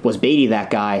Davis? Was Beatty that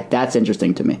guy? That's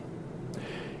interesting to me.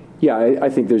 Yeah, I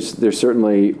think there's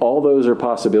certainly, all those are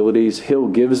possibilities. Hill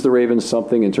gives the Ravens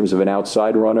something in terms of an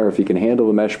outside runner if he can handle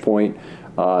the mesh point.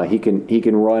 He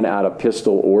can run out a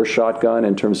pistol or shotgun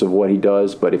in terms of what he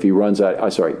does, but if he runs out,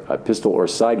 a pistol or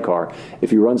sidecar,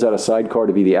 if he runs out a sidecar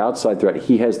to be the outside threat,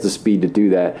 he has the speed to do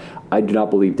that. I do not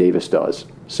believe Davis does.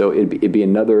 So it'd be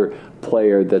another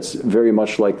player that's very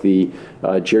much like the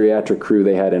geriatric crew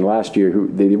they had in last year, who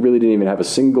they really didn't even have a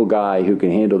single guy who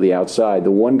can handle the outside.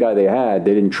 The one guy they had,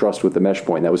 they didn't trust with the mesh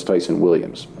point. That was Tyson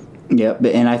Williams. Yep,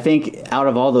 and I think out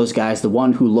of all those guys, the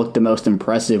one who looked the most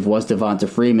impressive was Devonta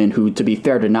Freeman, who, to be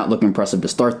fair, did not look impressive to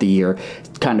start the year,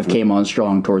 kind of came on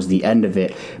strong towards the end of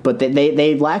it. But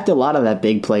they lacked a lot of that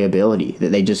big playability.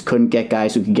 They just couldn't get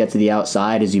guys who could get to the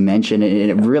outside, as you mentioned, and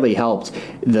it really helped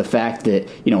the fact that,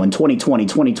 in 2020,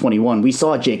 2021, we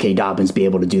saw J.K. Dobbins be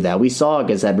able to do that. We saw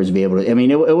Gus Edwards be able to. I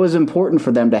mean, it was important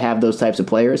for them to have those types of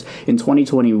players. In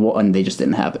 2021, they just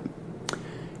didn't have it.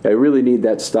 I really need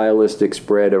that stylistic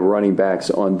spread of running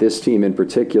backs on this team in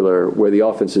particular, where the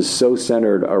offense is so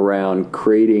centered around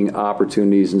creating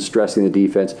opportunities and stressing the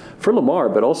defense for Lamar,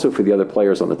 but also for the other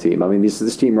players on the team. I mean,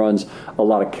 this team runs a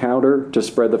lot of counter to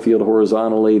spread the field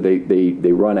horizontally.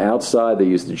 They run outside. They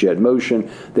use the jet motion.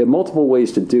 They have multiple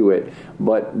ways to do it,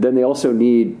 but then they also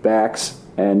need backs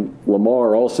and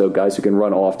Lamar also, guys who can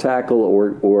run off tackle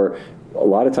or a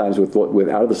lot of times with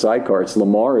out of the sidecar, it's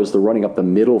Lamar is the running up the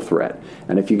middle threat.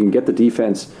 And if you can get the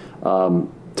defense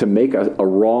to make a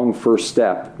wrong first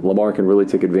step, Lamar can really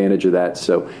take advantage of that.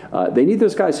 So they need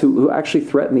those guys who actually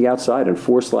threaten the outside and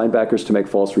force linebackers to make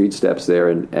false read steps there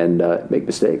and make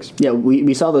mistakes. Yeah,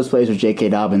 we saw those plays with J.K.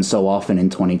 Dobbins so often in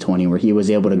 2020 where he was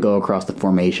able to go across the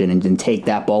formation and take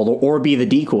that ball or be the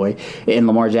decoy, and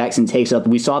Lamar Jackson takes up.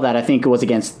 We saw that, I think it was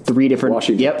against three different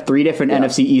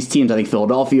NFC East teams. I think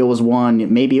Philadelphia was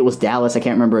one, maybe it was Dallas, I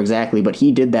can't remember exactly, but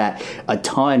he did that a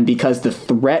ton because the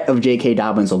threat of J.K.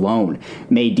 Dobbins alone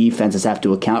made defenses have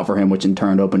to account for him, which in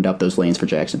turn opened up those lanes for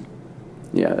Jackson.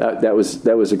 Yeah, that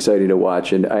was exciting to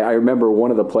watch, and I remember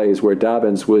one of the plays where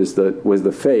Dobbins was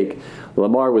the fake.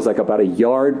 Lamar was like about a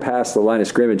yard past the line of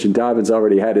scrimmage, and Dobbins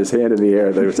already had his hand in the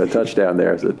air. There was a touchdown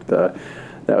there. So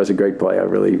that was a great play.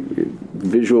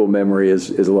 Visual memory is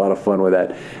a lot of fun with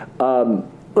that.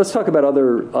 Let's talk about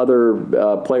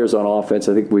other players on offense.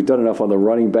 I think we've done enough on the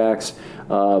running backs.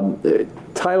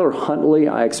 Tyler Huntley,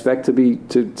 I expect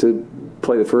to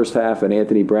play the first half, and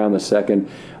Anthony Brown the second.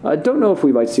 I don't know if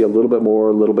we might see a little bit more,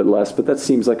 a little bit less, but that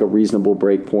seems like a reasonable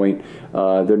break point.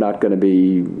 They're not going to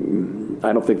be.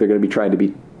 I don't think they're going to be trying to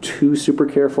be too super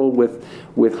careful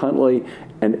with Huntley,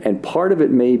 and part of it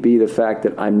may be the fact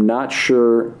that I'm not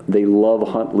sure they love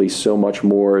Huntley so much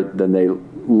more than they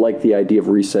like the idea of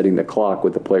resetting the clock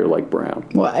with a player like Brown.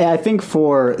 Well, I think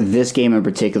for this game in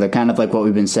particular, kind of like what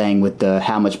we've been saying with the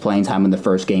how much playing time in the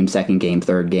first game, second game,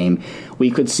 third game,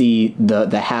 we could see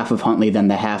the half of Huntley, then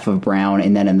the half of Brown,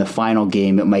 and then in the final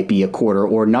game it might be a quarter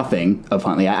or nothing of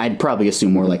Huntley. I'd probably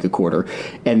assume more like a quarter.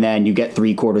 And then you get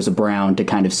 3/4 of Brown to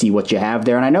kind of see what you have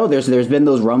there. And I know there's been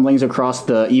those rumblings across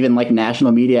the even like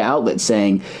national media outlets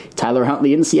saying Tyler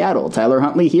Huntley in Seattle, Tyler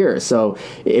Huntley here. So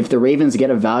if the Ravens get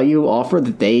a value offer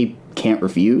that they can't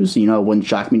refuse, it wouldn't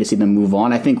shock me to see them move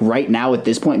on. I think right now at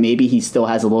this point, maybe he still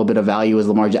has a little bit of value as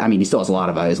Lamar. I mean, he still has a lot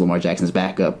of value as Lamar Jackson's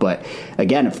backup. But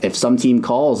again, if some team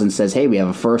calls and says, hey, we have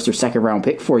a first or second round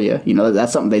pick for you,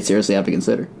 that's something they seriously have to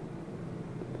consider.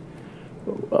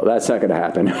 Well, that's not going to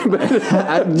happen.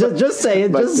 just say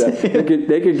it.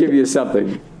 They could give you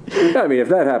something. I mean, if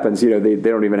that happens, they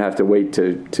don't even have to wait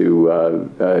to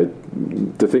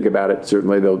think about it.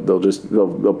 Certainly,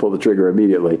 they'll pull the trigger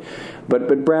immediately.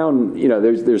 But Brown,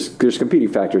 there's competing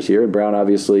factors here, and Brown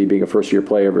obviously being a first-year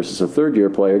player versus a third-year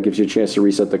player gives you a chance to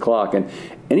reset the clock. And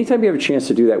anytime you have a chance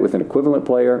to do that with an equivalent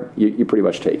player, you pretty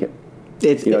much take it.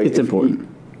 It's important.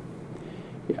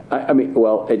 I mean,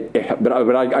 well, but I'm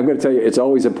going to tell you, it's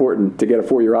always important to get a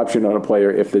 4-year option on a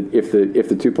player if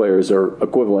the two players are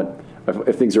equivalent,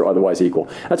 if things are otherwise equal.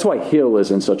 That's why Hill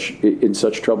is in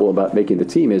such trouble about making the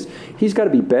team. Is he's got to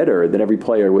be better than every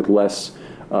player with less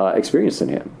experience than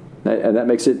him, and that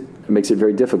makes it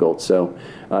very difficult. So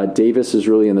Davis is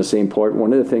really in the same part.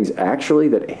 One of the things actually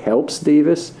that helps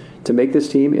Davis to make this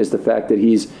team is the fact that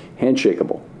he's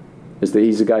handshakeable. Is that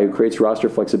he's a guy who creates roster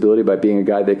flexibility by being a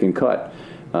guy they can cut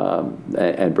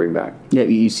and bring back. Yeah,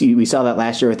 we saw that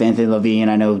last year with Anthony Levine.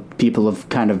 I know people have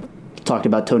kind of talked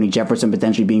about Tony Jefferson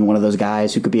potentially being one of those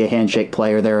guys who could be a handshake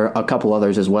player. There are a couple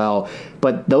others as well.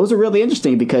 But those are really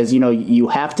interesting because, you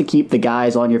have to keep the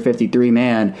guys on your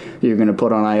 53-man you're going to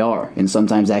put on IR. And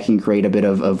sometimes that can create a bit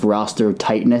of roster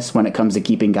tightness when it comes to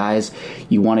keeping guys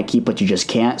you want to keep, but you just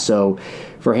can't. So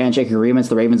for handshake agreements,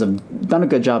 the Ravens have done a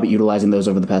good job at utilizing those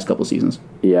over the past couple seasons.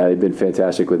 Yeah, they've been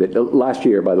fantastic with it. Last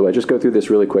year, by the way, just go through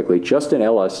this really quickly. Justin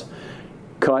Ellis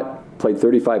Cut, played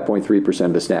 35.3%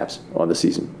 of the snaps on the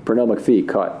season. Pernell McPhee,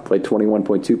 cut, played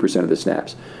 21.2% of the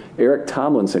snaps. Eric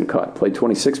Tomlinson, cut, played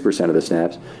 26% of the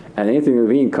snaps. And Anthony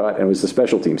Levine, cut, and was the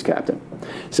special teams captain.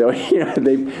 So,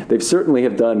 they've certainly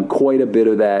have done quite a bit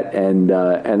of that, and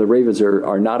the Ravens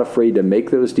are not afraid to make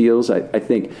those deals. I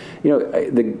think,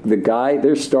 the guy,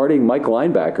 their starting Mike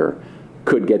linebacker,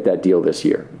 could get that deal this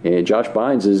year. And Josh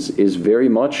Bynes is very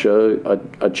much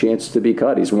a chance to be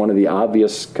cut. He's one of the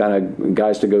obvious kind of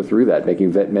guys to go through that,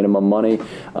 making vet minimum money.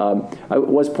 It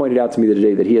was pointed out to me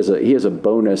today that he has a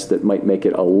bonus that might make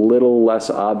it a little less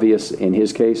obvious in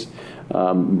his case.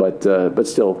 But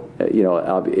still,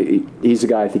 he's a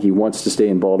guy I think he wants to stay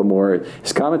in Baltimore.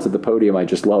 His comments at the podium I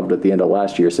just loved at the end of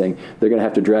last year, saying they're going to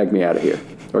have to drag me out of here,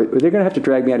 or they're going to have to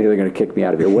drag me out of here. They're going to kick me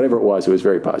out of here. Whatever it was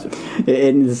very positive.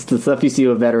 And it's the stuff you see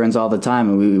with veterans all the time.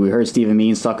 And we heard Stephen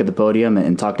Means talk at the podium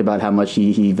and talked about how much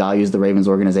he values the Ravens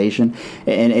organization,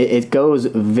 and it goes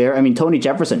very. I mean, Tony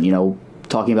Jefferson,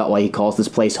 talking about why he calls this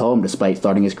place home despite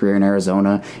starting his career in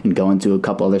Arizona and going to a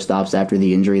couple other stops after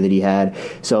the injury that he had.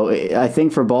 So I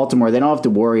think for Baltimore, they don't have to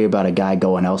worry about a guy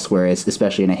going elsewhere,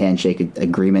 especially in a handshake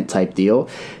agreement type deal,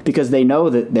 because they know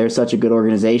that they're such a good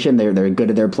organization. They're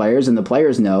good at their players, and the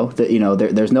players know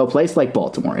that there's no place like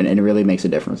Baltimore, and it really makes a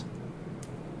difference.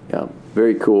 Yeah,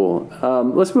 very cool.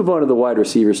 Let's move on to the wide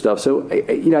receiver stuff. So,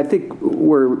 I think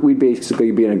we'd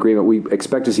basically be in agreement. We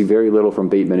expect to see very little from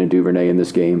Bateman and Duvernay in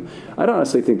this game. I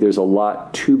honestly think there's a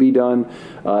lot to be done.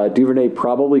 Duvernay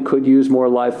probably could use more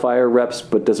live fire reps,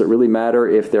 but does it really matter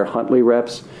if they're Huntley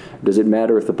reps? Does it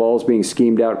matter if the ball's being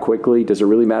schemed out quickly? Does it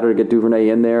really matter to get Duvernay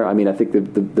in there? I mean, I think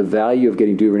the value of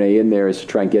getting Duvernay in there is to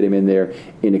try and get him in there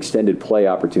in extended play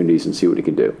opportunities and see what he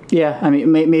can do. Yeah, I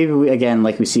mean, maybe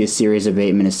we see a series of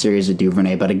Bateman, a series of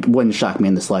Duvernay, but it wouldn't shock me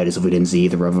in the slightest if we didn't see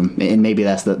either of them. And maybe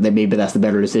that's the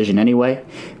better decision anyway.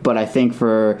 But I think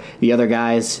for the other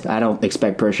guys, I don't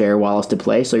expect Prochet or Wallace to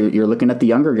play, so you're looking at the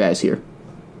younger guys here.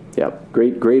 Yeah,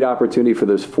 great opportunity for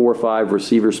those 4 or 5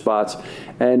 receiver spots.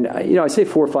 And, I say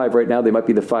 4 or 5 right now. They might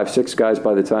be the 5-6 guys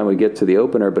by the time we get to the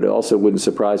opener, but it also wouldn't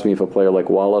surprise me if a player like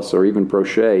Wallace or even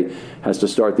Prochet has to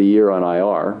start the year on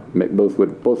IR. Both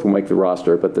will make the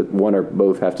roster, but one or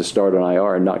both have to start on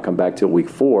IR and not come back till week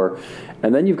 4.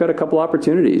 And then you've got a couple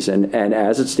opportunities. And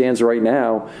as it stands right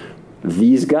now,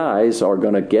 these guys are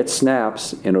going to get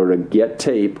snaps in order to get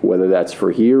tape, whether that's for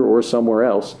here or somewhere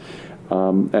else.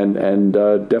 And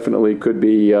definitely could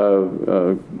be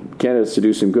candidates to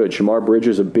do some good. Shamar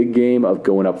Bridges, a big game of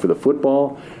going up for the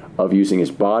football, of using his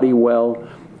body well,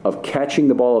 of catching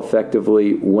the ball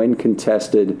effectively when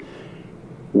contested,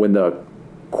 when the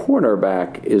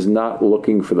cornerback is not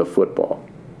looking for the football.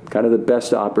 Kind of the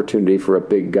best opportunity for a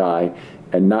big guy,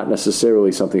 and not necessarily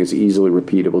something that's easily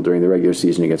repeatable during the regular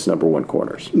season against number 1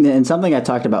 corners. And something I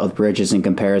talked about with Bridges in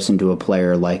comparison to a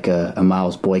player like a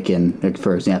Miles Boykin,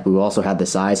 for example, who also had the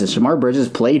size, is Shamar Bridges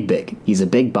played big. He's a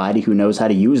big body who knows how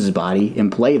to use his body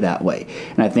and play that way.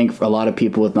 And I think for a lot of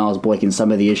people with Miles Boykin,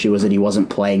 some of the issue was that he wasn't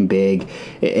playing big,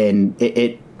 and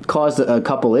it caused a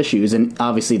couple issues, and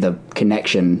obviously the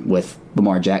connection with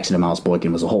Lamar Jackson and Miles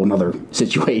Boykin was a whole other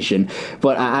situation.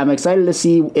 But I'm excited to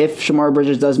see if Shamar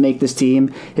Bridges does make this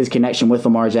team, his connection with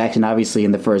Lamar Jackson. Obviously,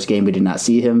 in the first game, we did not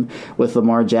see him with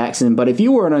Lamar Jackson. But if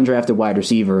you were an undrafted wide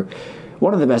receiver,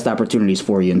 one of the best opportunities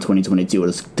for you in 2022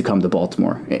 is to come to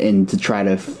Baltimore and to try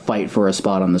to fight for a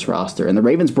spot on this roster. And the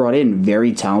Ravens brought in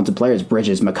very talented players.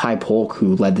 Bridges, Mekhi Polk,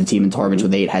 who led the team in targets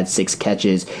with 8, had 6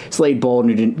 catches. Slade Bolden,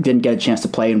 who didn't get a chance to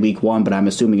play in week 1, but I'm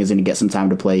assuming is going to get some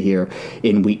time to play here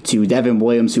in week 2. Devin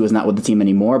Williams, who is not with the team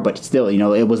anymore, but still,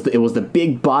 it was the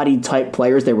big body type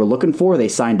players they were looking for. They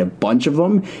signed a bunch of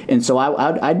them. And so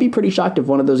I'd be pretty shocked if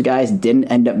one of those guys didn't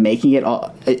end up making it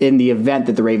in the event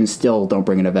that the Ravens still don't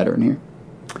bring in a veteran here.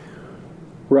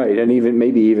 Right, and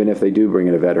even if they do bring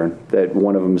in a veteran, that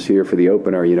one of them's here for the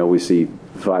opener. We see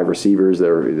 5 receivers.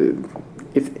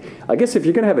 I guess if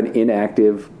you're going to have an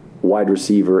inactive wide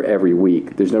receiver every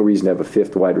week, there's no reason to have a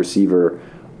 5th wide receiver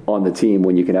on the team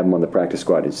when you can have them on the practice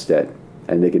squad instead,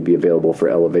 and they could be available for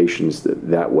elevations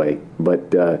that way.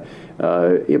 But there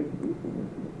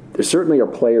certainly are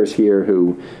players here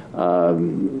who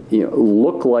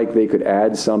look like they could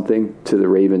add something to the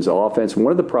Ravens' offense.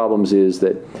 One of the problems is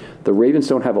that the Ravens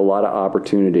don't have a lot of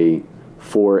opportunity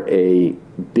for a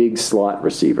big slot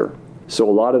receiver. So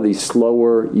a lot of these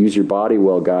slower, use your body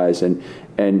well guys, and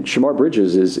Shamar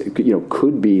Bridges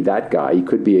could be that guy. He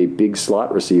could be a big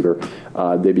slot receiver.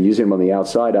 They've been using him on the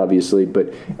outside, obviously,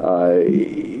 but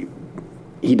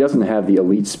he doesn't have the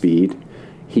elite speed.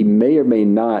 He may or may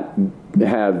not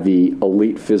have the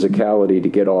elite physicality to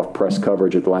get off press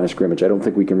coverage at the line of scrimmage. I don't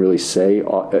think we can really say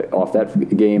off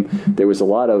that game. There was a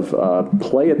lot of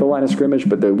play at the line of scrimmage,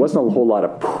 but there wasn't a whole lot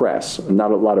of press,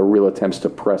 not a lot of real attempts to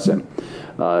press him,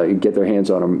 get their hands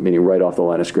on him, meaning right off the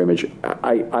line of scrimmage.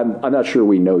 I'm not sure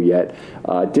we know yet.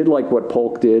 Did like what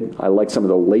Polk did. I like some of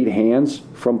the late hands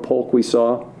from Polk we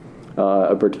saw,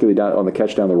 particularly down on the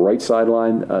catch down the right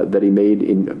sideline that he made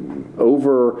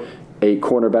over a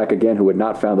cornerback, again, who had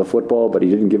not found the football, but he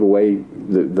didn't give away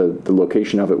the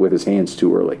location of it with his hands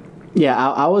too early. Yeah,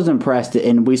 I was impressed,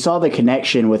 and we saw the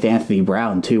connection with Anthony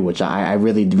Brown, too, which I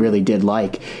really, really did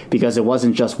like, because it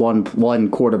wasn't just one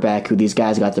quarterback who these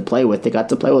guys got to play with. They got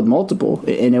to play with multiple,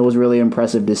 and it was really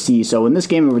impressive to see. So in this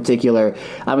game in particular,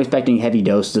 I'm expecting heavy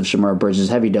doses of Shemar Bridges,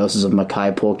 heavy doses of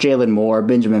Mekhi Polk, Jalen Moore,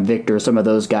 Benjamin Victor, some of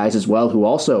those guys as well, who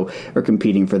also are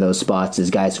competing for those spots as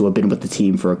guys who have been with the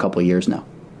team for a couple of years now.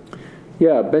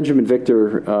 Yeah, Benjamin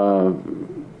Victor,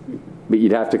 but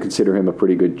you'd have to consider him a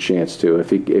pretty good chance too.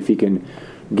 If he can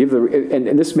give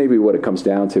and this may be what it comes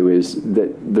down to, is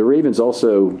that the Ravens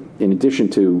also, in addition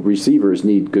to receivers,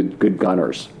 need good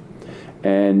gunners.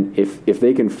 And if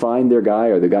they can find their guy,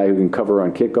 or the guy who can cover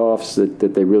on kickoffs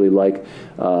that they really like,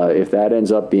 if that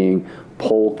ends up being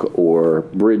Polk or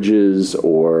Bridges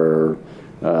or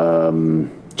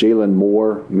Jalen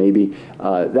Moore, maybe,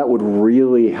 that would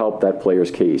really help that player's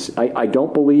case. I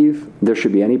don't believe there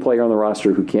should be any player on the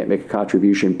roster who can't make a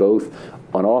contribution both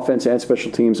on offense and special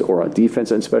teams, or on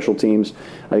defense and special teams.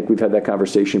 I think we've had that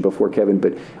conversation before, Kevin.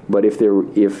 But if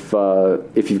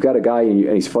you've got a guy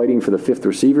and he's fighting for the fifth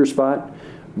receiver spot,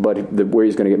 but where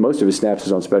he's going to get most of his snaps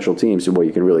is on special teams, and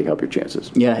you can really help your chances.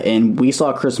 Yeah, and we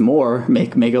saw Chris Moore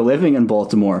make a living in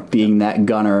Baltimore being that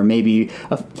gunner. Maybe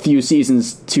a few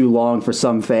seasons too long for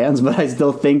some fans, but I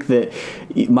still think that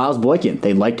Miles Boykin,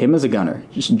 they liked him as a gunner.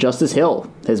 Justice Hill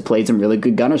has played some really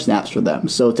good gunner snaps for them.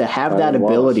 So to have that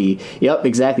ability, yep,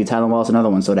 exactly, Tylan Wallace, another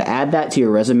one. So to add that to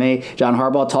your resume, John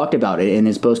Harbaugh talked about it in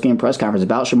his post-game press conference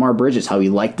about Shemar Bridges, how he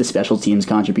liked the special teams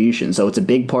contribution. So it's a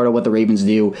big part of what the Ravens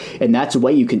do, and that's a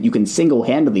way you can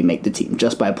single-handedly make the team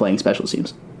just by playing special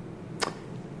teams.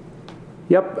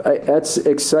 Yep, that's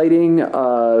exciting.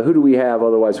 Who do we have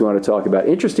otherwise we want to talk about?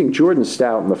 Interesting, Jordan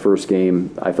Stout in the first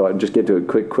game. I thought just get to a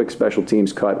quick special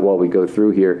teams cut while we go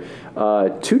through here.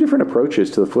 Two different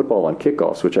approaches to the football on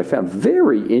kickoffs, which I found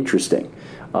very interesting.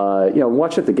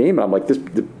 Watching the game, I'm like,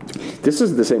 this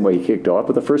isn't the same way he kicked off,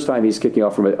 but the first time he's kicking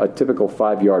off from a typical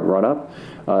 5-yard run-up,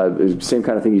 same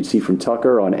kind of thing you'd see from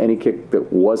Tucker on any kick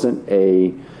that wasn't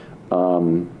a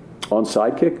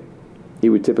onside kick. He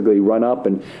would typically run up,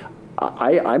 and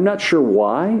I'm not sure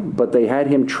why, but they had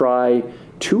him try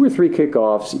 2 or 3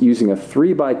 kickoffs using a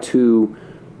 3x2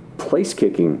 place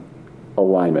kicking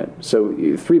alignment. So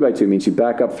 3x2 means you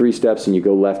back up 3 steps and you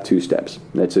go left 2 steps.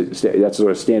 That's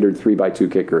what a standard 3x2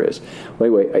 kicker is.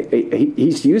 Well, anyway,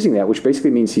 he's using that, which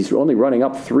basically means he's only running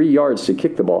up 3 yards to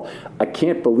kick the ball. I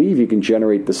can't believe you can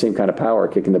generate the same kind of power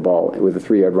kicking the ball with a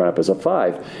 3-yard run up as a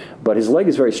 5. But his leg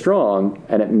is very strong,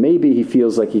 and maybe he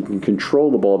feels like he can control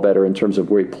the ball better in terms of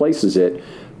where he places it,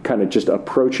 kind of just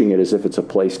approaching it as if it's a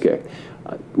place kick.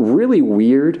 Really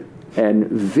weird. And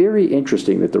very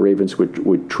interesting that the Ravens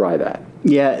would try that.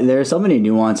 Yeah, there are so many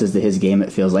nuances to his game,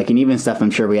 it feels like, and even stuff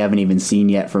I'm sure we haven't even seen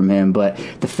yet from him. But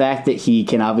the fact that he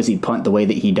can obviously punt the way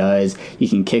that he does, he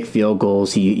can kick field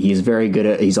goals, he's very good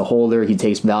at, he's a holder, he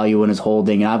takes value in his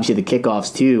holding, and obviously the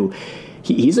kickoffs too.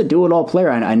 He's a do-it-all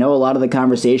player. I know a lot of the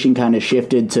conversation kind of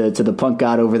shifted to the punt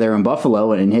god over there in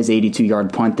Buffalo and his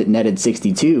 82-yard punt that netted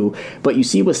 62. But you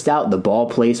see with Stout, the ball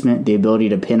placement, the ability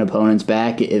to pin opponents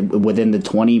back within the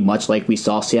 20, much like we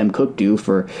saw Sam Cook do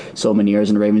for so many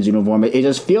years in the Ravens uniform. It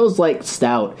just feels like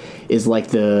Stout is like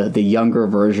the younger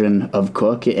version of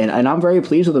Cook, and I'm very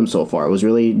pleased with him so far. It was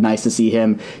really nice to see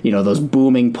him, those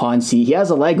booming punts. He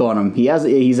has a leg on him.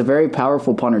 He's a very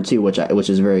powerful punter too, which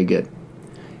is very good.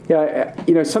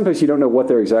 Yeah, sometimes you don't know what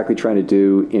they're exactly trying to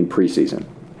do in preseason.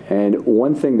 And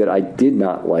one thing that I did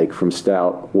not like from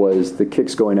Stout was the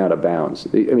kicks going out of bounds.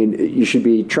 I mean, you should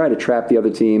be trying to trap the other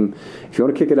team. If you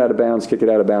want to kick it out of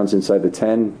bounds inside the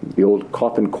 10, the old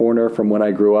coffin corner from when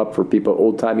I grew up, for people,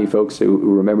 old-timey folks who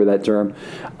remember that term.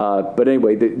 But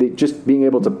anyway, just being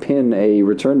able to pin a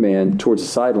return man towards the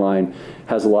sideline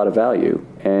has a lot of value.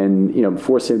 And,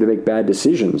 force him to make bad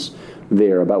decisions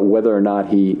there about whether or not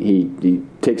he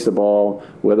takes the ball,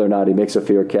 whether or not he makes a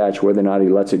fair catch, whether or not he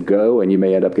lets it go, and you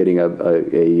may end up getting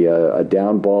a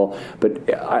down ball.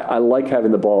 But I like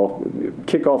having the ball,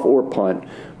 kickoff or punt,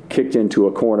 kicked into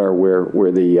a corner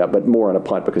where the but more on a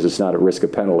punt because it's not at risk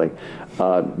of penalty,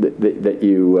 that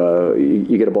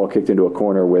you get a ball kicked into a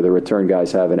corner where the return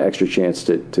guys have an extra chance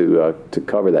to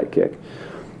cover that kick.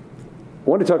 I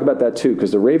want to talk about that too,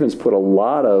 because the Ravens put a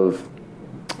lot of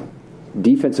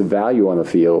defensive value on the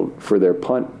field for their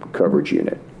punt coverage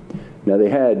unit. Now, they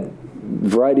had a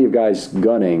variety of guys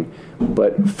gunning,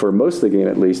 but for most of the game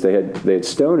at least, they had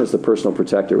Stone as the personal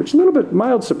protector, which is a little bit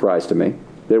mild surprise to me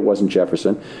that it wasn't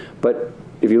Jefferson. But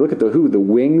if you look at who the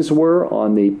wings were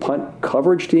on the punt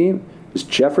coverage team, it was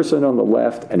Jefferson on the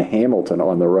left and Hamilton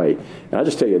on the right. And I'll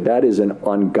just tell you, that is an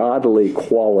ungodly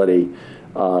quality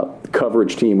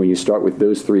coverage team when you start with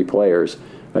those three players.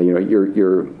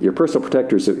 Your personal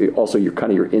protector is also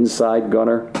your inside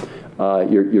gunner.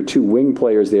 Your two wing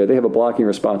players there, they have a blocking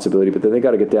responsibility, but then they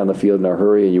got to get down the field in a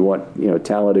hurry, and you want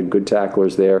talented, good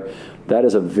tacklers there. That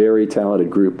is a very talented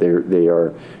group they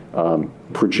are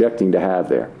projecting to have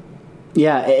there.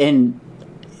 Yeah, and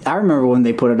I remember when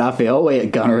they put Odafe Oweh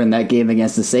at gunner in that game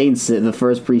against the Saints, the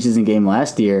first preseason game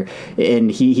last year, and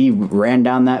he ran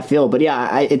down that field. But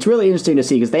yeah, it's really interesting to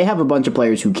see because they have a bunch of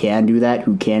players who can do that,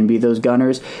 who can be those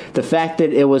gunners. The fact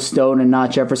that it was Stone and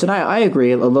not Jefferson, I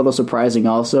agree, a little surprising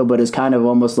also, but it's kind of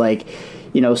almost like,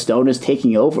 Stone is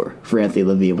taking over for Anthony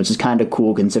Levine, which is kind of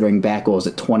cool considering back was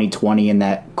at 2020 and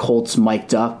that Colts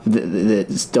mic'd up. The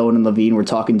Stone and Levine were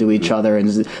talking to each other and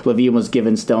Levine was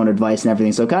giving Stone advice and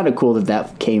everything. So kind of cool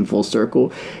that came full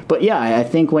circle. But yeah, I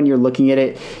think when you're looking at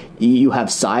it, you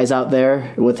have size out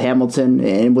there with Hamilton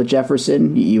and with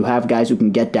Jefferson. You have guys who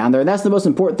can get down there. And that's the most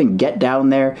important thing, get down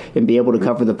there and be able to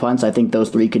cover the punts. I think those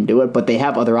three can do it, but they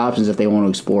have other options if they want to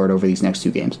explore it over these next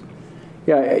two games.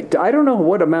 Yeah, I don't know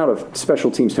what amount of special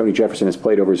teams Tony Jefferson has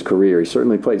played over his career. He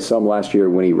certainly played some last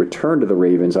year when he returned to the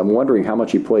Ravens. I'm wondering how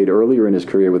much he played earlier in his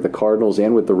career with the Cardinals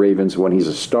and with the Ravens when he's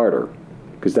a starter,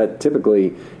 because that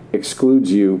typically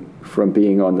excludes you from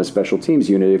being on the special teams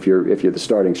unit if you're the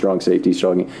starting strong safety.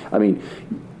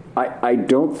 I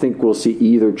don't think we'll see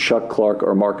either Chuck Clark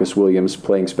or Marcus Williams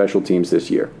playing special teams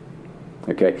this year.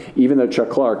 Okay, even though Chuck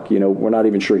Clark, we're not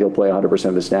even sure he'll play 100%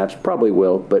 of the snaps. Probably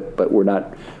will, but we're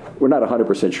not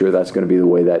 100% sure that's going to be the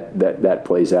way that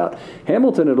plays out.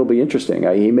 Hamilton, it'll be interesting.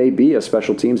 He may be a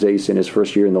special teams ace in his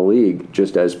first year in the league,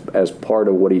 just as part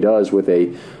of what he does with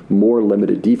a more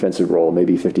limited defensive role,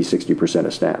 maybe 50-60%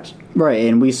 of snaps. Right,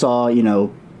 and we saw,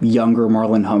 younger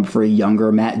Marlon Humphrey,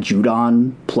 younger Matt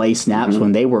Judon play snaps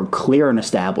when they were clear and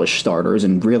established starters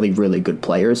and really, really good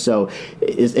players. So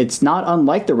it's not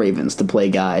unlike the Ravens to play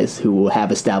guys who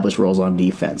have established roles on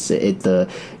defense. The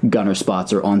gunner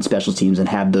spots are on special teams and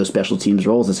have those special teams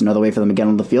roles. It's another way for them to get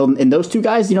on the field. And those two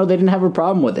guys, they didn't have a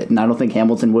problem with it. And I don't think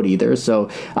Hamilton would either.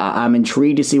 So I'm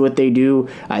intrigued to see what they do.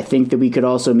 I think that we could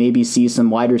also maybe see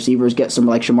some wide receivers get some,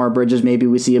 like Shamar Bridges. Maybe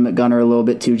we see him at gunner a little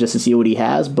bit too, just to see what he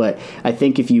has. But I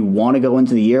think if you want to go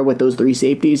into the year with those three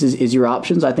safeties is your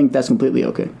options, I think that's completely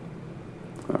okay.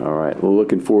 All right, well,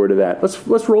 looking forward to that.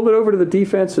 Let's roll it over to the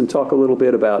defense and talk a little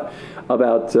bit about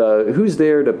who's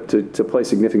there to play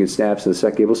significant snaps in the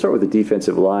second game. We'll start with the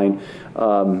defensive line.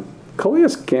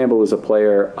 Calais Campbell is a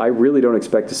player I really don't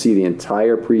expect to see the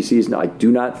entire preseason. I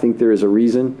do not think there is a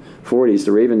reason for it. He's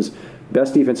the Ravens'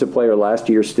 best defensive player last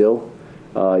year still.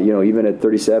 Even at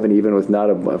 37, even with not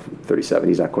a 37,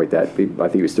 he's not quite that. I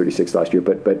think he was 36 last year,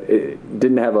 but it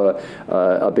didn't have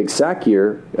a big sack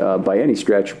year by any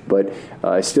stretch, but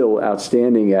still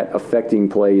outstanding at affecting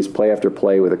plays, play after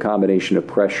play, with a combination of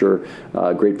pressure,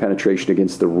 great penetration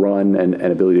against the run, and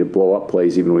ability to blow up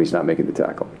plays even when he's not making the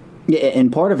tackle. Yeah,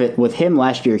 and part of it with him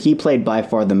last year, he played by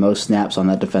far the most snaps on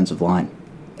that defensive line.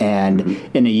 And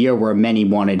in a year where many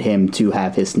wanted him to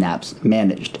have his snaps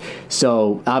managed.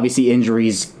 So obviously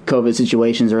injuries, COVID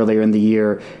situations earlier in the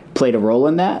year played a role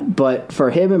in that. But for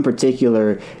him in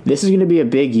particular, this is going to be a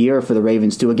big year for the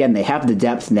Ravens too. Again, they have the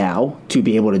depth now to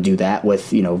be able to do that with,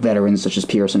 veterans such as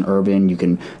Pearson Urban. You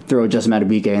can throw Justin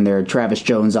Madubuike in there. Travis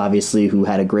Jones, obviously, who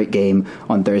had a great game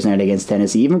on Thursday night against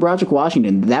Tennessee. Even Broderick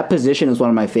Washington. That position is one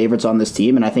of my favorites on this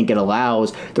team, and I think it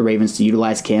allows the Ravens to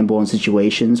utilize Campbell in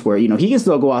situations where, he can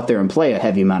still go out there and play a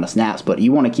heavy amount of snaps, but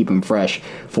you want to keep him fresh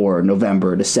for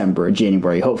November, December,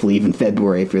 January, hopefully even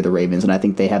February if you're the Ravens, and I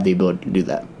think they have the ability to do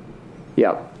that.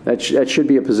 Yeah, that should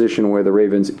be a position where the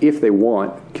Ravens, if they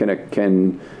want,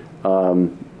 can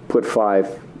put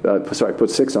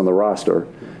 6 on the roster,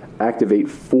 activate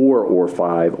 4 or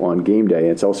 5 on game day.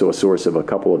 It's also a source of a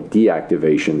couple of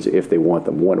deactivations if they want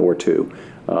them, 1 or 2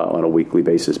 on a weekly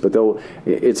basis. But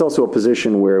it's also a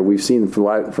position where we've seen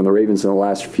from the Ravens in the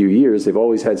last few years, they've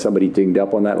always had somebody dinged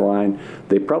up on that line.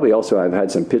 They probably also have had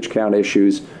some pitch count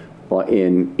issues.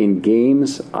 In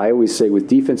games, I always say with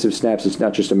defensive snaps, it's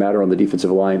not just a matter on the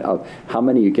defensive line of how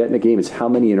many you get in a game, it's how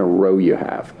many in a row you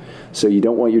have. So you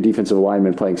don't want your defensive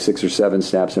lineman playing 6 or 7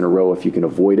 snaps in a row if you can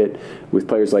avoid it. With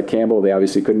players like Campbell, they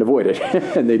obviously couldn't avoid it,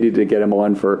 and they needed to get him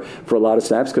on for a lot of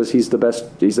snaps because he's the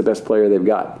best player they've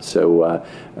got. So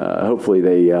hopefully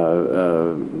they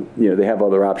they have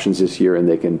other options this year, and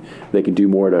they can do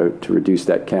more to reduce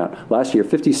that count. Last year,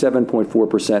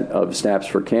 57.4% of snaps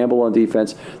for Campbell on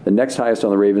defense. The next highest on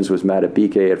the Ravens was Matt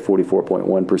Abike at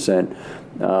 44.1%.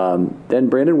 Then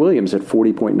Brandon Williams at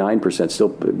 40.9%, still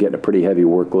getting a pretty heavy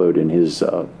workload in his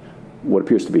what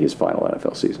appears to be his final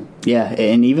NFL season. Yeah,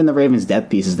 and even the Ravens' depth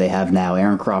pieces they have now,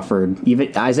 Aaron Crawford,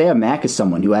 even Isaiah Mack is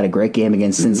someone who had a great game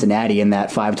against Cincinnati in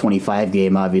that 525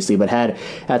 game, obviously, but had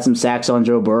some sacks on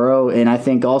Joe Burrow, and I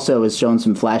think also has shown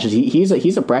some flashes.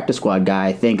 He's a practice squad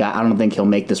guy. I don't think he'll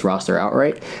make this roster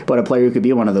outright, but a player who could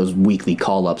be one of those weekly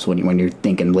call-ups when you're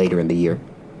thinking later in the year.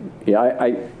 Yeah,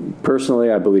 I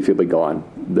personally, I believe he'll be gone.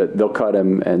 That they'll cut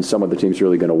him, and some of the team's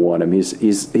really going to want him.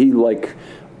 He like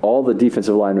all the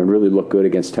defensive linemen really look good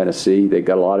against Tennessee. They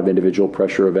got a lot of individual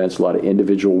pressure events, a lot of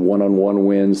individual one-on-one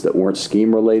wins that weren't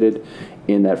scheme-related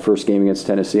in that first game against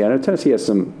Tennessee. I know Tennessee has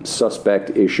some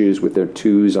suspect issues with their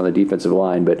twos on the defensive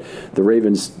line, but the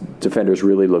Ravens defenders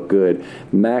really look good.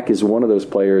 Mack is one of those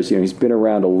players. He's been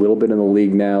around a little bit in the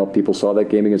league now. People saw that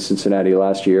game against Cincinnati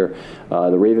last year.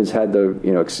 The Ravens had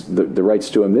the rights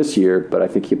to him this year, but I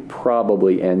think he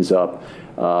probably ends up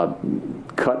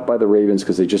cut by the Ravens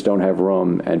because they just don't have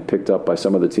room, and picked up by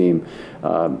some of the team.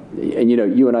 And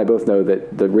you and I both know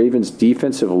that the Ravens'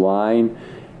 defensive line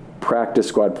practice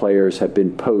squad players have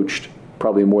been poached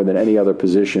probably more than any other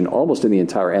position almost in the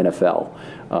entire NFL.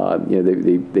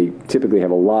 They typically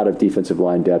have a lot of defensive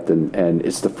line depth, and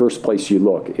it's the first place you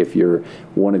look if you're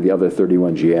one of the other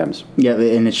 31 GMs. Yeah,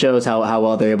 and it shows how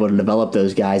well they're able to develop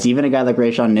those guys. Even a guy like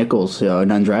Rayshon Nichols, an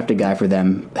undrafted guy for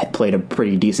them, played a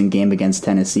pretty decent game against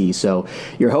Tennessee. So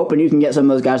you're hoping you can get some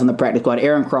of those guys on the practice squad.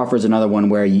 Aaron Crawford's another one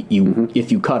where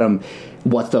if you cut him,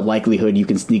 what's the likelihood you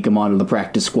can sneak him onto the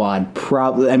practice squad?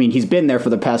 Probably. I mean, he's been there for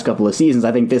the past couple of seasons.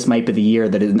 I think this might be the year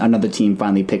that another team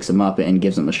finally picks him up and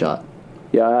gives him a shot.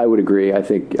 Yeah, I would agree. I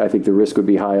think the risk would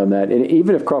be high on that. And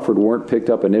even if Crawford weren't picked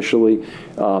up initially,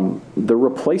 the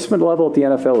replacement level at the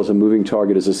NFL is a moving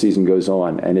target as the season goes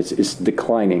on, and it's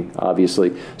declining,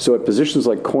 obviously. So at positions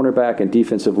like cornerback and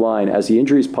defensive line, as the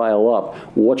injuries pile up,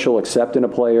 what you'll accept in a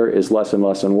player is less and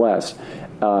less and less.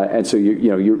 And so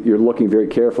you're looking very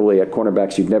carefully at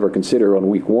cornerbacks you'd never consider on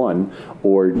week one,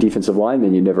 or defensive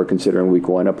linemen you'd never consider on week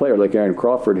one. A player like Aaron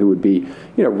Crawford, who would be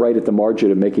right at the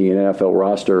margin of making an NFL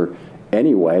roster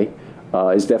anyway,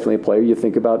 is definitely a player you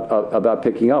think about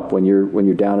picking up when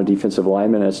you're down a defensive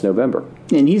lineman and it's November.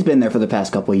 And he's been there for the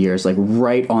past couple of years, like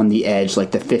right on the edge,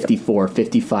 like the 54,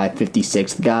 55,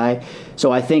 56th guy. So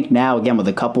I think now, again, with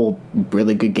a couple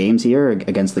really good games here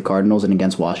against the Cardinals and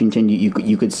against Washington,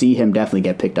 you could see him definitely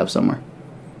get picked up somewhere.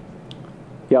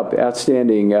 Yep,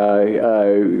 outstanding.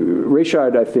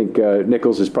 Rayshon, I think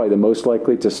Nichols is probably the most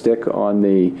likely to stick on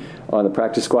the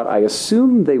practice squad. I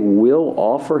assume they will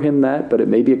offer him that, but it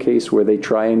may be a case where they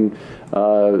try and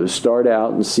start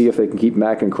out and see if they can keep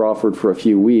Mack and Crawford for a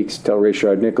few weeks. Tell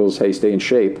Rayshon Nichols, hey, stay in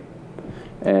shape,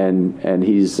 and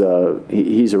he's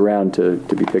around to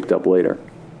be picked up later.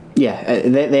 Yeah,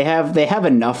 they have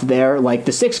enough there. Like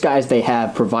the 6 guys they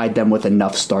have provide them with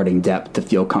enough starting depth to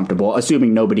feel comfortable,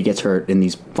 assuming nobody gets hurt in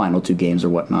these final 2 games or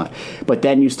whatnot. But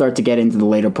then you start to get into the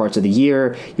later parts of the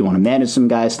year. You want to manage some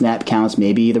guys' snap counts.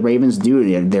 Maybe the Ravens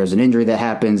do. There's an injury that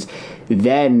happens.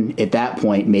 Then at that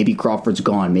point, maybe Crawford's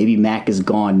gone. Maybe Mack is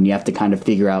gone. And you have to kind of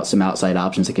figure out some outside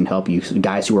options that can help you.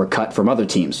 Guys who are cut from other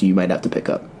teams you might have to pick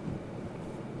up.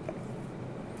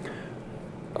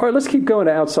 All right, let's keep going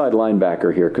to outside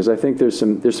linebacker here, because I think there's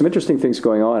some interesting things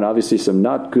going on. Obviously, some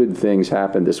not good things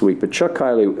happened this week, but Chuck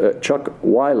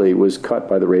Wiley was cut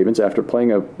by the Ravens after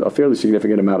playing a fairly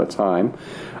significant amount of time.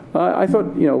 I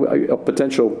thought, a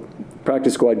potential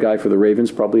practice squad guy for the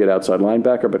Ravens, probably at outside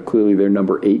linebacker, but clearly their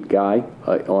number 8 guy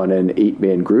on an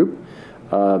 8-man group.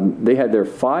 They had their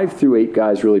 5 through 8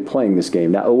 guys really playing this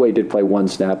game. Now, Oweh did play 1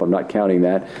 snap. I'm not counting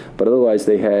that. But otherwise,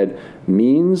 they had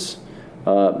Means,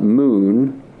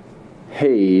 Moon,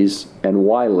 Hayes, and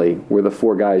Wiley were the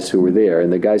 4 guys who were there.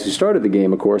 And the guys who started the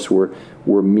game, of course, were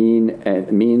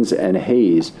Means and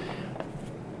Hayes.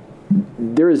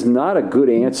 There is not a good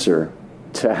answer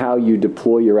to how you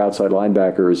deploy your outside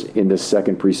linebackers in this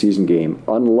second preseason game.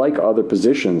 Unlike other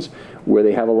positions where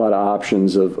they have a lot of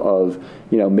options of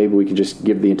maybe we can just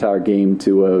give the entire game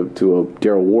to a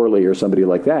Daryl Worley or somebody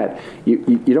like that.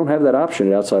 You don't have that option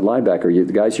at outside linebacker.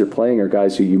 The guys you're playing are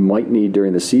guys who you might need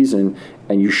during the season,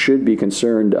 and you should be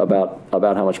concerned about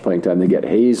how much playing time they get.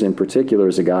 Hayes in particular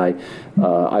is a guy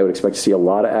I would expect to see a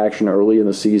lot of action early in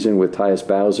the season with Tyus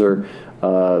Bowser.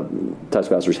 Tyus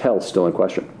Bowser's health still in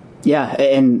question. Yeah,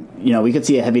 and we could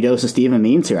see a heavy dose of Steven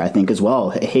Means here, I think, as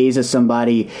well. Hayes is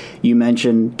somebody you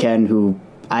mentioned, Ken, who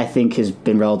I think has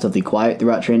been relatively quiet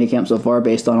throughout training camp so far,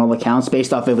 based on all accounts,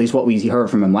 based off at least what we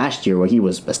heard from him last year, where he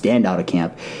was a standout at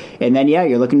camp. And then,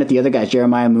 you're looking at the other guys,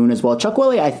 Jeremiah Moon as well. Chuck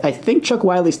Wiley, I think Chuck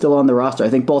Wiley's still on the roster. I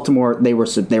think Baltimore, they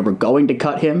were going to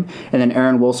cut him, and then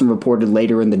Aaron Wilson reported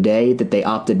later in the day that they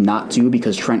opted not to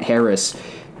because Trent Harris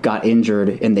got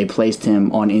injured and they placed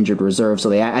him on injured reserve.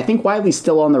 So I think Wiley's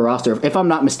still on the roster, if I'm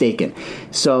not mistaken.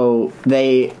 So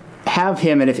they have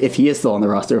him, and if he is still on the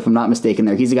roster, if I'm not mistaken,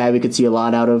 he's a guy we could see a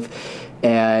lot out of.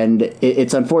 And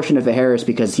it's unfortunate for Harris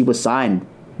because he was signed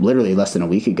literally less than a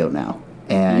week ago now.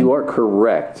 And you are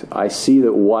correct. I see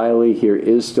that Wiley here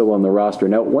is still on the roster.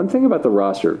 Now, one thing about the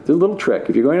roster, the little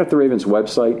trick, if you're going off the Ravens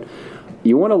website,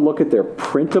 you want to look at their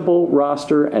printable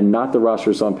roster and not the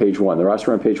rosters on page one. The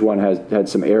roster on page one had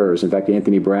some errors. In fact,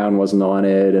 Anthony Brown wasn't on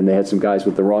it, and they had some guys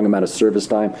with the wrong amount of service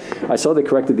time. I saw they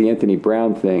corrected the Anthony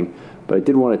Brown thing, but I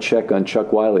did want to check on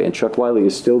Chuck Wiley, and Chuck Wiley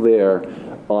is still there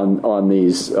on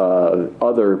these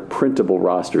other printable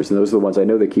rosters, and those are the ones I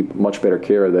know they keep much better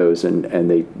care of those,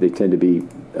 and they tend to be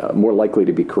more likely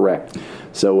to be correct.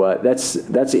 So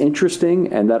that's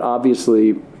interesting, and that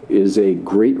obviously is a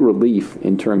great relief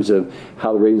in terms of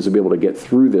how the Ravens will be able to get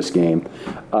through this game.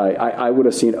 I would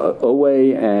have seen Owe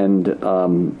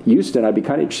and Houston. I'd be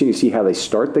kind of interested to see how they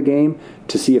start the game,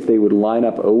 to see if they would line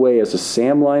up Owe as a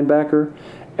Sam linebacker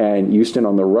and Houston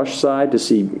on the rush side, to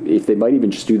see if they might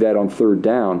even just do that on third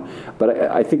down. But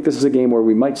I think this is a game where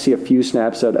we might see a few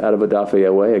snaps out of Odafe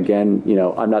Owe. Again,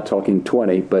 I'm not talking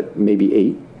 20, but maybe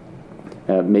 8.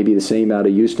 Maybe the same out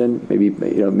of Houston. Maybe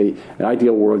an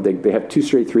ideal world they have 2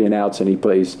 straight 3-and-outs and he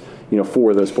plays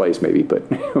 4 of those plays maybe, but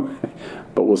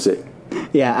but we'll see.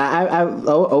 Yeah,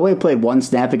 Owe played 1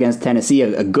 snap against Tennessee,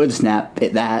 a good snap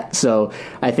at that. So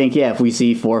I think, if we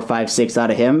see 4, 5, 6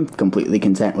 out of him, completely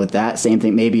content with that. Same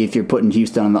thing, maybe if you're putting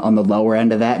Houston on the lower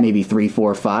end of that, maybe 3,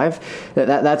 4, 5.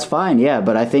 That's fine, yeah.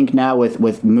 But I think now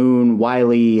with Moon,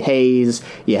 Wiley, Hayes,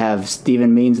 you have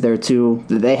Steven Means there too.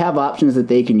 They have options that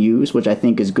they can use, which I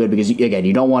think is good because, again,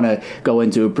 you don't want to go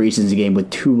into a preseason game with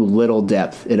too little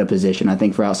depth in a position. I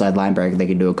think for outside linebacker, they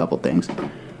can do a couple things.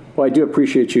 Well, I do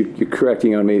appreciate you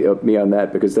correcting me on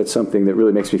that, because that's something that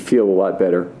really makes me feel a lot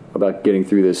better about getting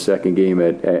through this second game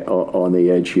on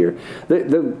the edge here.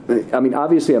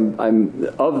 Obviously, I'm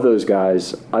of those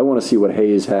guys. I want to see what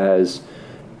Hayes has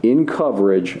in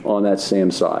coverage on that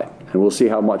Sam side, and we'll see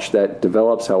how much that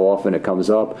develops, how often it comes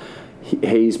up.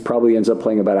 Hayes probably ends up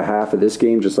playing about a half of this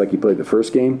game, just like he played the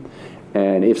first game.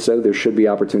 And if so, there should be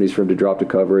opportunities for him to drop to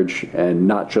coverage and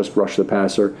not just rush the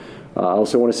passer. I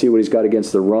also want to see what he's got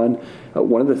against the run.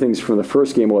 One of the things from the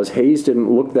first game was Hayes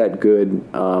didn't look that good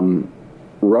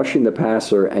rushing the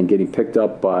passer and getting picked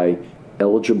up by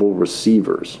eligible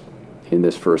receivers in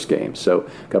this first game. So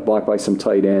got blocked by some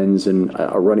tight ends and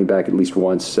a running back at least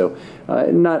once. So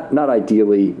not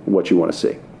ideally what you want to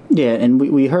see. Yeah, and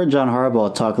we heard John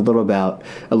Harbaugh talk a little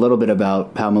bit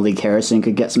about how Malik Harrison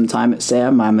could get some time at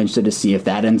Sam. I'm interested to see if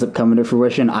that ends up coming to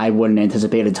fruition. I wouldn't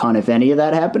anticipate a ton, if any, of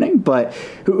that happening, but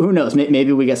who knows?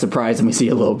 Maybe we get surprised and we see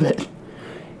a little bit.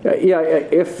 Yeah,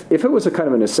 if it was a kind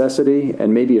of a necessity,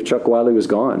 and maybe if Chuck Wiley was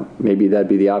gone, maybe that'd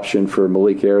be the option for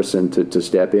Malik Harrison to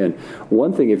step in.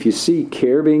 One thing, if you see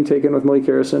care being taken with Malik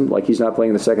Harrison, like he's not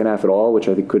playing in the second half at all, which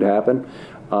I think could happen,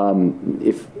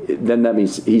 then that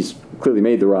means he's clearly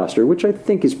made the roster, which I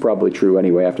think is probably true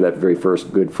anyway after that very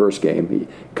good first game.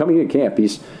 Coming in camp,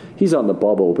 he's on the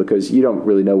bubble because you don't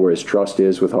really know where his trust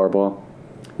is with Harbaugh.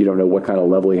 You don't know what kind of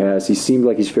level he has. He seemed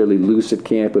like he's fairly loose at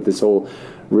camp with this whole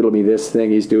riddle me this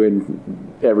thing he's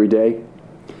doing every day.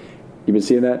 You been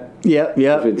seeing that? Yeah.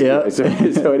 So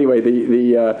anyway,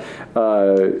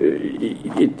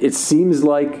 it seems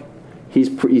like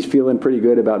he's feeling pretty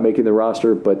good about making the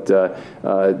roster, but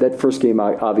that first game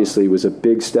obviously was a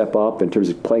big step up in terms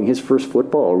of playing his first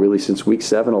football really since week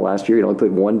 7 of last year. He only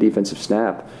played 1 defensive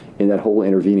snap in that whole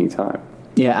intervening time.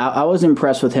 Yeah, I was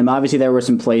impressed with him. Obviously, there were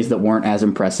some plays that weren't as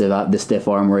impressive. The stiff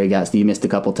arm where he missed a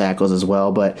couple tackles as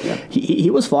well, but he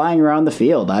was flying around the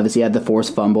field. Obviously, he had the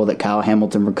forced fumble that Kyle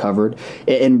Hamilton recovered,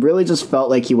 and really just felt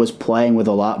like he was playing with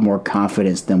a lot more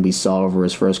confidence than we saw over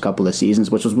his first couple of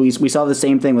seasons, which was we saw the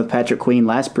same thing with Patrick Queen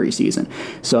last preseason.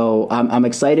 So I'm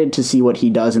excited to see what he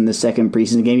does in the second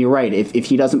preseason game. You're right. If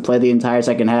he doesn't play the entire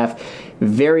second half,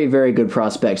 very, very good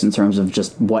prospects in terms of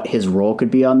just what his role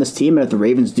could be on this team. And if the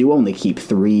Ravens do only keep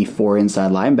 3-4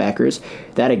 inside linebackers,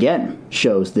 that again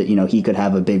shows that he could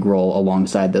have a big role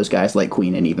alongside those guys like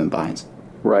Queen and even Bynes.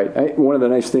 Right. One of the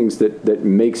nice things that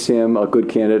makes him a good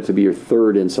candidate to be your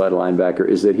third inside linebacker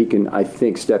is that he can, I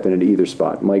think, step in at either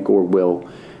spot, Mike or Will.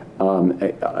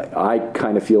 I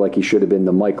kind of feel like he should have been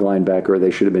the Mike linebacker.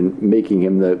 They should have been making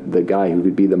him the guy who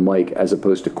would be the Mike as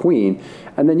opposed to Queen.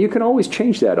 And then you can always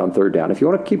change that on third down. If you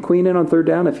want to keep Queen in on third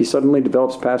down, if he suddenly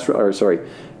develops pass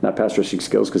rushing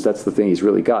skills, because that's the thing he's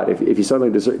really got. If he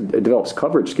suddenly develops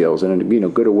coverage skills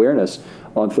and good awareness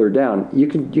on third down, you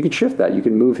can shift that. You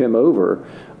can move him over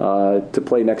to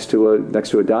play next to a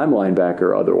dime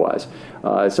linebacker otherwise.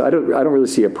 So I don't really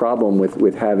see a problem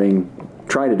with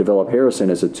trying to develop Harrison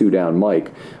as a two-down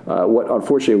Mike. What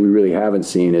unfortunately we really haven't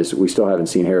seen is we still haven't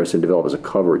seen Harrison develop as a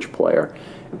coverage player,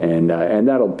 and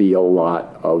that'll be a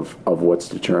lot of what's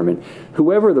determined.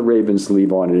 Whoever the Ravens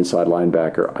leave on an inside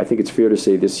linebacker, I think it's fair to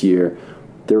say this year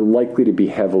they're likely to be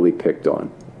heavily picked on.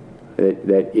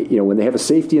 That when they have a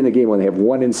safety in the game, when they have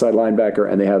one inside linebacker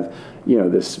and they have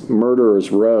this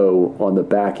murderer's row on the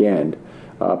back end,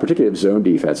 particularly of zone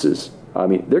defenses. I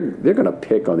mean, they're going to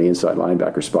pick on the inside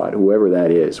linebacker spot, whoever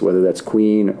that is, whether that's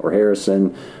Queen or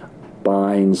Harrison,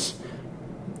 Bynes,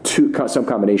 some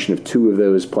combination of two of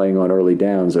those playing on early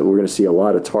downs. That we're going to see a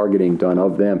lot of targeting done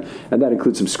of them, and that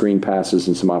includes some screen passes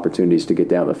and some opportunities to get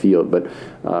down the field. But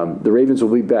the Ravens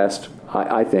will be best,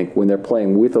 I think, when they're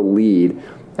playing with a lead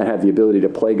and have the ability to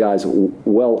play guys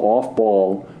well off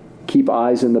ball, keep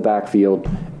eyes in the backfield,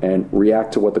 and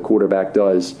react to what the quarterback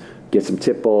does. Get some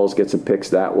tip balls, get some picks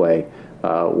that way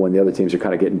when the other teams are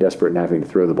kind of getting desperate and having to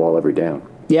throw the ball every down.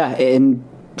 Yeah, and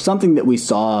something that we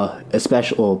saw,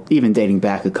 especially even dating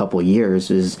back a couple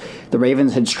years, is the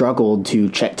Ravens had struggled to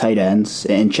check tight ends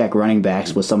and check running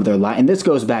backs with some of their line. And this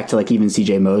goes back to even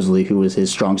C.J. Mosley, who was his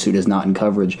strong suit is not in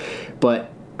coverage. But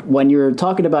when you're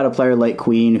talking about a player like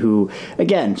Queen, who,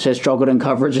 again, has struggled in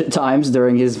coverage at times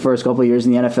during his first couple of years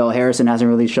in the NFL, Harrison hasn't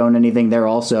really shown anything there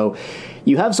also.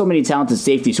 You have so many talented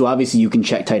safeties, so obviously you can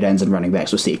check tight ends and running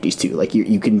backs with safeties too.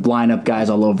 You can line up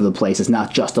guys all over the place. It's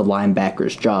not just a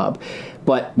linebacker's job.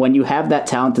 But when you have that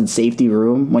talented safety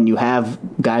room, when you have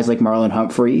guys like Marlon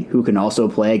Humphrey, who can also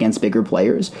play against bigger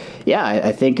players,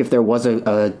 I think if there was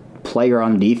a player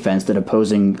on defense that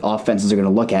opposing offenses are going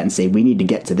to look at and say, we need to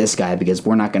get to this guy because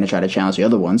we're not going to try to challenge the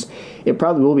other ones, it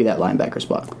probably will be that linebacker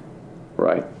spot.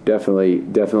 Right,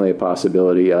 definitely a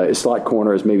possibility. Slot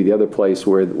corner is maybe the other place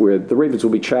where the Ravens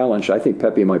will be challenged. I think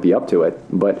Pepe might be up to it,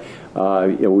 but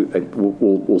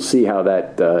we'll see how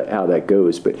that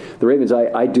goes. But the Ravens,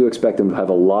 I do expect them to have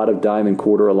a lot of dime and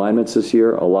quarter alignments this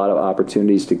year, a lot of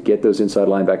opportunities to get those inside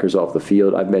linebackers off the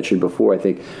field. I've mentioned before, I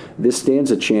think this stands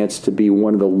a chance to be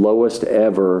one of the lowest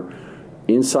ever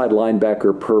inside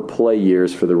linebacker per play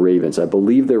years for the Ravens. I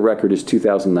believe their record is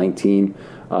 2019.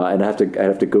 And I have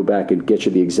to go back and get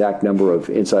you the exact number of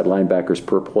inside linebackers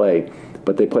per play.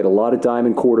 But they played a lot of dime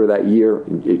and quarter that year,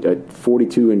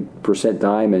 42%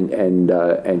 dime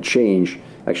and change.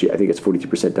 Actually, I think it's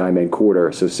 42% dime and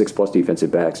quarter, so 6+ defensive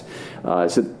backs.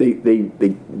 So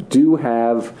they do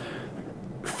have,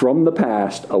 from the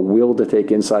past, a will to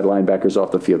take inside linebackers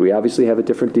off the field. We obviously have a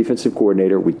different defensive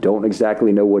coordinator. We don't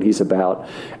exactly know what he's about.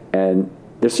 And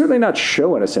they're certainly not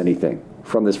showing us anything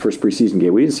from this first preseason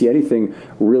game. We didn't see anything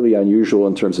really unusual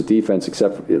in terms of defense,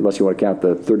 unless you want to count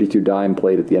the 32 dime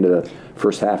played at the end of the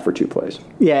first half for 2 plays.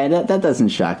 Yeah, that doesn't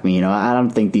shock me. I don't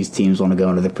think these teams want to go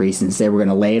into the preseason and say we're going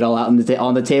to lay it all out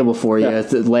on the table for you,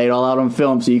 lay it all out on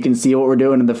film so you can see what we're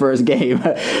doing in the first game.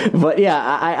 But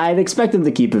yeah, I'd expect them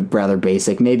to keep it rather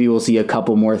basic. Maybe we'll see a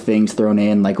couple more things thrown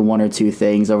in, like 1 or 2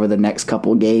 things over the next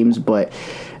couple games. But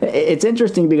it's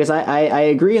interesting because I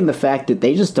agree in the fact that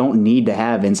they just don't need to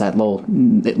have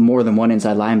more than one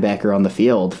inside linebacker on the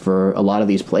field for a lot of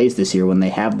these plays this year when they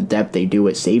have the depth they do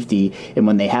at safety, and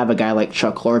when they have a guy like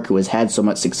Chuck Clark who has had so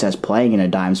much success playing in a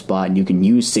dime spot, and you can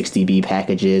use 60B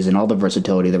packages and all the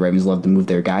versatility the Ravens love to move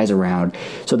their guys around.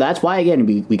 So that's why, again,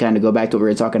 we kind of go back to what we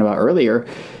were talking about earlier,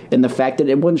 and the fact that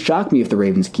it wouldn't shock me if the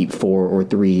Ravens keep 4 or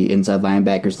 3 inside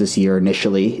linebackers this year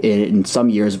initially, in some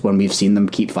years when we've seen them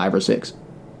keep 5 or 6.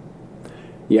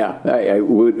 Yeah, I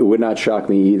would not shock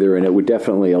me either, and it would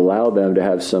definitely allow them to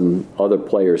have some other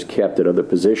players kept at other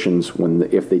positions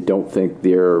if they don't think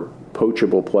they're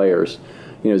poachable players.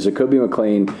 Zakoby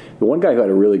McClain, the one guy who had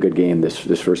a really good game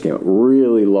this first game,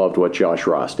 really loved what Josh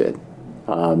Ross did.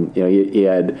 He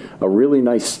had a really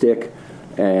nice stick,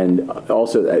 and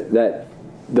also that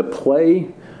the play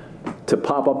to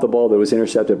pop up the ball that was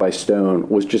intercepted by Stone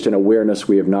was just an awareness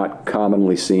we have not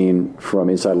commonly seen from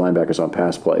inside linebackers on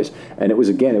pass plays. And it was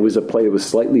a play that was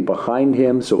slightly behind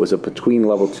him, so it was a between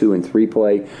level 2 and 3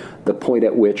 play, the point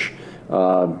at which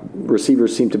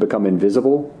receivers seem to become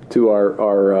invisible to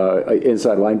our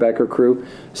inside linebacker crew.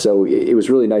 So it was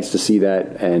really nice to see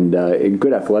that, and a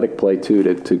good athletic play too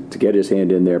to get his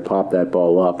hand in there, pop that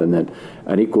ball up, and then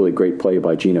an equally great play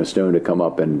by Geno Stone to come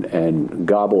up and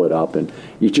gobble it up. And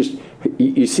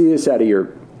you see this out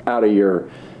of your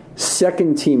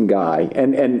second team guy,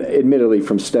 and admittedly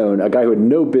from Stone, a guy who had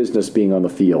no business being on the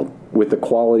field with the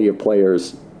quality of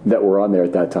players that were on there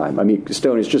at that time. I mean,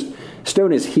 Stone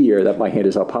is here, that my hand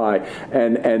is up high,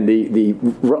 and the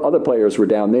other players were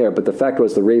down there. But the fact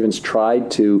was the Ravens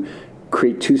tried to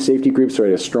create 2 safety groups,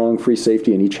 right, a strong free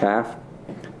safety in each half,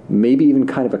 maybe even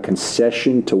kind of a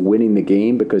concession to winning the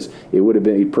game, because it would have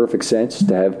made perfect sense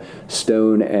to have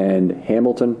Stone and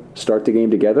Hamilton start the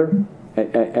game together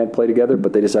and play together,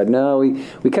 but they decided, no,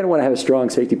 we kind of want to have a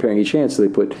strong safety pairing each hand, so they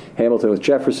put Hamilton with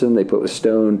Jefferson, they put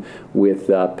Stone with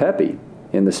Pepe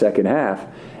in the second half,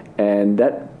 and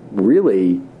that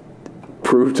really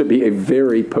proved to be a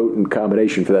very potent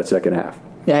combination for that second half.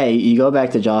 Yeah, you go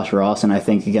back to Josh Ross, and I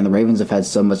think, again, the Ravens have had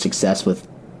so much success with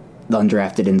the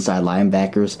undrafted inside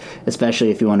linebackers,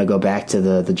 especially if you want to go back to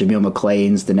the Jameel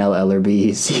McClains, the Nell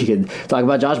Ellerbys. You could talk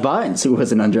about Josh Bynes, who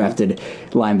was an undrafted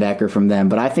linebacker from them.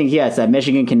 But I think, it's that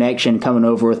Michigan connection coming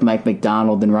over with Mike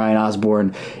McDonald and Ryan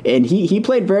Osborne, and he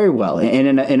played very well. And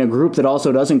in a group that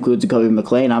also does include Zakoby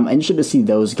McClain, I'm interested to see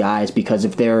those guys, because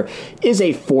if there is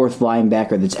a fourth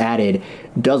linebacker that's added,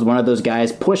 does one of those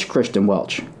guys push Christian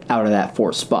Welch out of that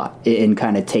fourth spot and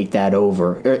kind of take that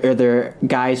over? Are there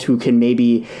guys who can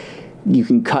maybe you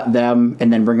can cut them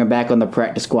and then bring them back on the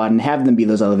practice squad and have them be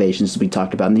those elevations as we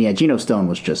talked about? And Geno Stone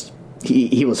was just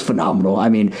he was phenomenal. I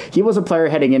mean, he was a player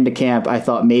heading into camp. I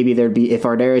thought maybe there'd be, if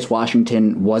Ardarius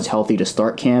Washington was healthy to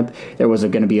start camp, there was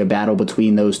going to be a battle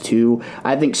between those two.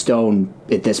 I think Stone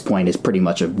at this point is pretty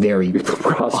much a very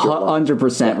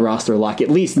 100% roster lock,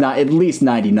 at least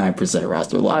 99%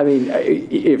 roster lock. I mean,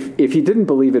 if he didn't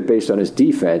believe it based on his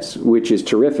defense, which is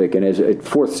terrific, and as a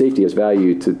fourth safety has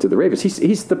value to the Ravens,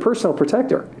 he's the personal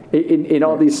protector in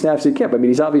all these snaps in camp. I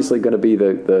mean, he's obviously going to be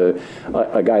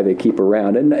a guy they keep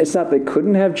around, and it's not they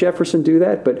couldn't have Jefferson do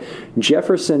that, but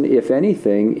Jefferson, if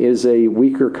anything, is a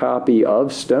weaker copy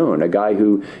of Stone, a guy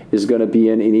who is going to be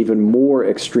in even more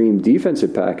extreme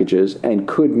defensive packages and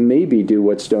could maybe do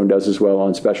what Stone does as well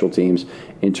on special teams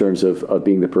in terms of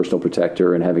being the personal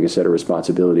protector and having a set of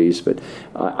responsibilities. But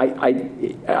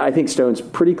I think Stone's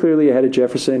pretty clearly ahead of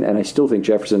Jefferson, and I still think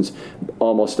Jefferson's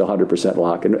almost 100%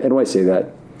 lock. And when I say that,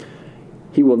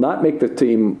 he will not make the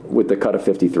team with the cut of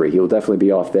 53. He will definitely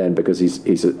be off then because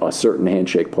he's a certain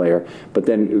handshake player. But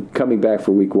then coming back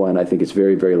for week one, I think it's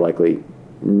very, very likely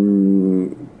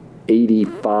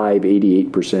 85,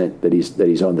 88% that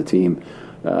he's on the team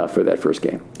for that first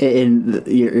game. And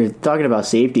you're talking about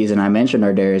safeties, and I mentioned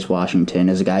Ardarius Washington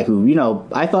as a guy who,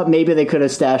 I thought maybe they could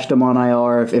have stashed him on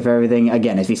IR if everything,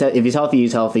 again, if he's healthy,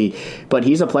 he's healthy. But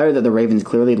he's a player that the Ravens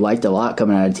clearly liked a lot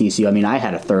coming out of TCU. I mean, I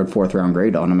had a 3rd, 4th round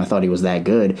grade on him. I thought he was that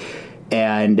good.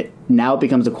 And now it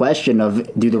becomes a question of,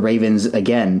 do the Ravens,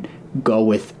 again, go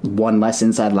with one less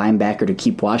inside linebacker to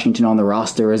keep Washington on the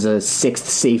roster as a 6th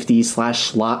safety /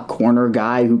 slot corner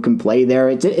guy who can play there?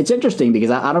 It's interesting because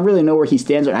I don't really know where he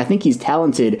stands. I think he's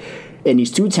talented, and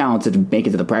he's too talented to make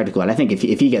it to the practical. And I think if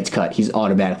he gets cut, he's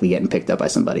automatically getting picked up by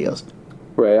somebody else.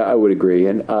 Right, I would agree.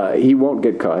 And he won't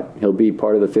get cut. He'll be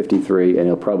part of the 53, and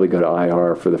he'll probably go to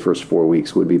IR for the first 4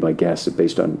 weeks, would be my guess,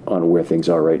 based on where things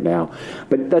are right now.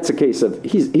 But that's a case of,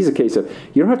 he's a case of,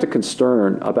 you don't have to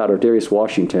concern about Ardarius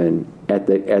Washington at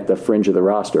the fringe of the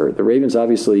roster. The Ravens I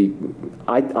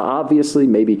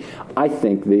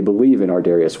think they believe in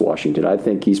Ardarius Washington. I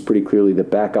think he's pretty clearly the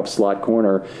backup slot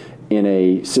corner in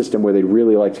a system where they'd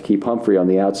really like to keep Humphrey on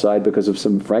the outside because of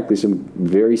some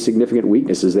very significant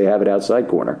weaknesses they have at outside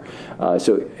corner. I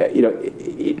think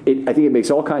it makes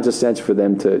all kinds of sense for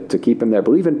them to keep him there. I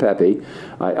believe in Pepe.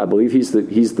 I believe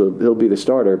he'll be the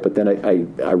starter. But then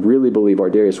I really believe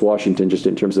Ardarius Washington, just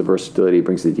in terms of versatility he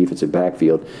brings to the defensive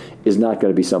backfield, is not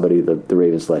going to be somebody the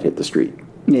Ravens let hit the street.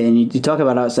 Yeah, and you talk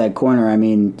about outside corner. I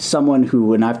mean, someone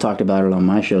who, and I've talked about it on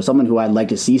my show, someone who I'd like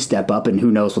to see step up, and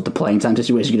who knows what the playing time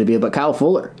situation is going to be, but Kyle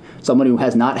Fuller, someone who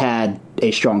has not had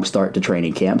a strong start to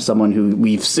training camp, someone who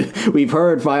we've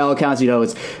heard by all accounts,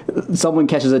 it's someone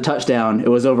catches a touchdown, it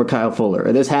was over Kyle Fuller,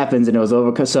 or this happens and it was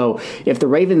over. So if the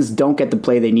Ravens don't get the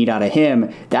play they need out of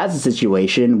him, that's a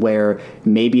situation where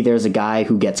maybe there's a guy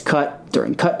who gets cut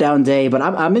during cutdown day, but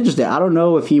I'm interested. I don't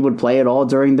know if he would play at all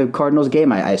during the Cardinals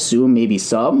game. I assume maybe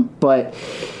some, but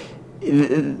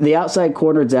the outside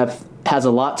corner depth has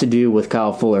a lot to do with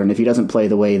Kyle Fuller, and if he doesn't play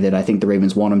the way that I think the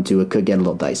Ravens want him to, it could get a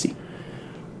little dicey.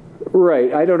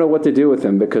 Right. I don't know what to do with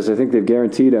him because I think they've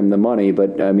guaranteed him the money,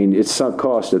 but I mean it's sunk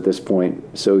cost at this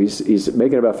point. So he's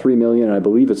making about $3 million, and I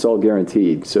believe it's all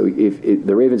guaranteed. So if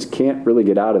the Ravens can't really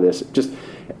get out of this, just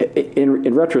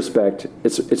in retrospect,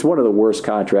 it's one of the worst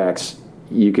contracts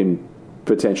you can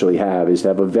potentially have, is to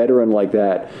have a veteran like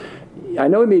that. I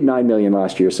know he made $9 million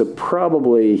last year, so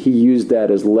probably he used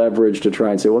that as leverage to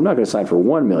try and say, well, I'm not going to sign for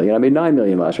 $1 million. I made $9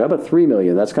 million last year. How about $3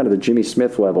 million? That's kind of the Jimmy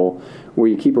Smith level where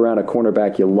you keep around a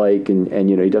cornerback you like, and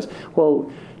he does.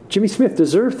 Well, Jimmy Smith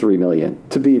deserved $3 million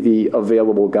to be the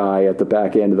available guy at the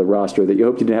back end of the roster that you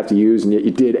hoped you didn't have to use, and yet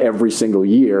you did every single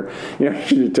year.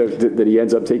 That he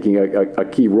ends up taking a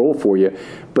key role for you.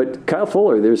 But Kyle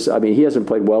Fuller, he hasn't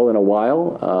played well in a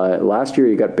while. Last year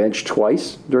he got benched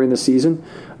twice during the season.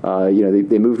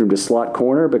 They moved him to slot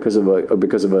corner because of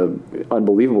a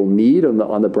unbelievable need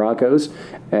on the Broncos,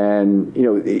 and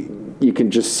you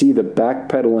can just see the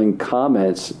backpedaling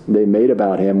comments they made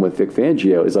about him with Vic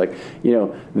Fangio. It's like,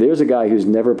 there's a guy who's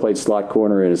never played slot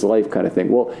corner in his life, kind of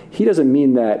thing. Well, he doesn't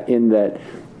mean that in that.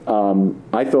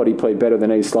 I thought he played better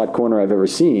than any slot corner I've ever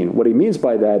seen. What he means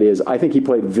by that is I think he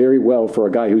played very well for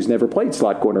a guy who's never played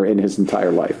slot corner in his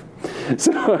entire life.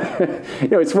 So,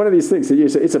 it's one of these things that you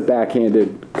say, it's a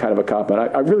backhanded kind of a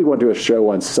compliment. I really want to do a show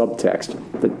on subtext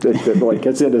that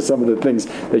gets into some of the things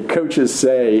that coaches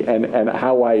say and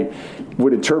how I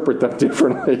would interpret them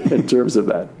differently in terms of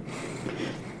that.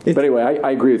 But anyway,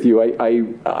 I agree with you.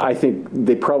 I think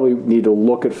they probably need to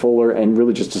look at Fuller and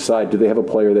really just decide, do they have a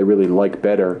player they really like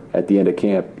better at the end of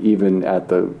camp, even at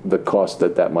the cost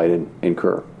that might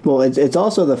incur. Well, it's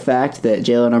also the fact that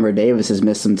Jalen Armour-Davis has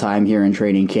missed some time here in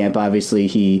training camp. Obviously,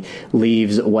 he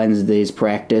leaves Wednesday's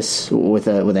practice with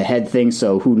a head thing,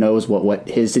 so who knows what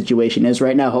his situation is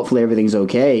right now. Hopefully everything's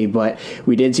okay, but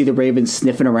we did see the Ravens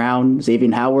sniffing around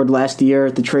Xavier Howard last year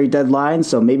at the trade deadline,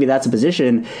 so maybe that's a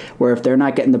position where if they're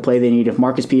not getting the play they need, if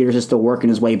Marcus Peters is still working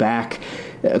his way back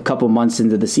a couple months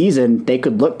into the season, they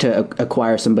could look to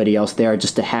acquire somebody else there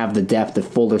just to have the depth if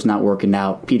Fuller's not working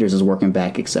out, Peters is working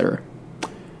back, etc.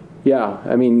 Yeah,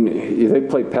 they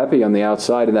played Pepe on the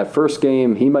outside in that first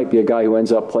game. He might be a guy who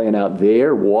ends up playing out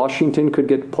there. Washington could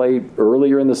get played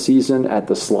earlier in the season at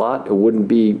the slot. It wouldn't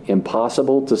be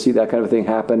impossible to see that kind of thing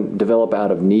happen, develop out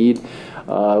of need.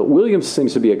 Williams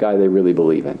seems to be a guy they really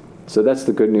believe in. So that's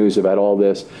the good news about all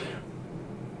this.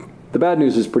 The bad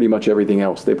news is pretty much everything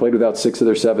else. They played without 6 of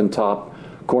their 7 top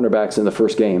cornerbacks in the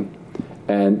first game.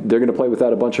 And they're going to play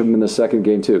without a bunch of them in the second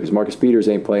game, too, because Marcus Peters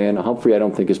ain't playing. Humphrey, I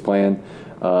don't think, is playing.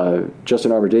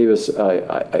 Jalen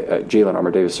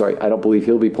Armour-Davis, I don't believe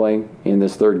he'll be playing in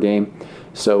this third game.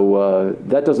 So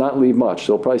that does not leave much.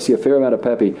 So they'll probably see a fair amount of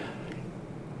Pepe.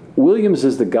 Williams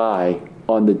is the guy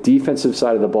on the defensive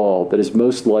side of the ball that is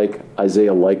most like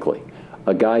Isaiah Likely,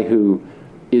 a guy who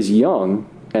is young,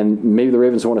 and maybe the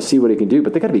Ravens want to see what he can do,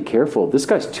 but they got to be careful. This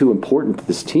guy's too important to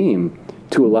this team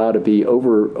to allow to be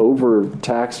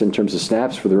overtaxed in terms of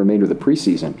snaps for the remainder of the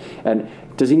preseason. And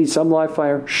does he need some live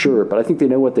fire? Sure, but I think they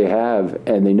know what they have,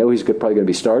 and they know he's probably going to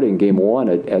be starting game 1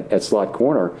 at slot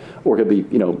corner, or he'll be,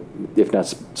 if not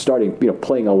starting,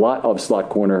 playing a lot of slot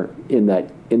corner in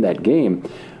that game.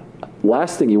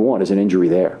 Last thing you want is an injury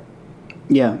there.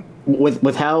 Yeah.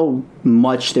 With how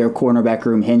much their cornerback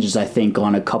room hinges, I think,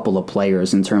 on a couple of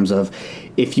players in terms of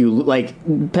if you like,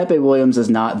 Pepe Williams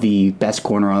is not the best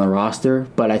corner on the roster,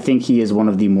 but I think he is one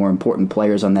of the more important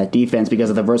players on that defense because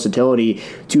of the versatility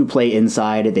to play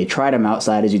inside. They tried him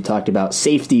outside, as you talked about,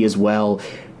 safety as well.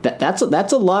 That's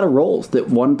a lot of roles that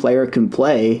one player can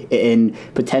play and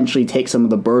potentially take some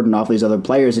of the burden off these other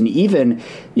players. And even,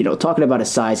 talking about his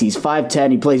size, he's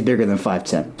 5'10", he plays bigger than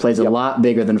 5'10", plays a lot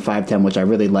bigger than 5'10", which I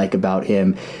really like about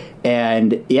him.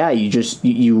 And yeah,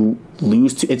 you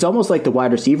lose it's almost like the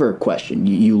wide receiver question.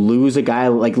 You lose a guy,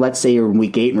 like let's say you're in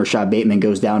week 8 and Rashad Bateman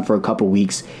goes down for a couple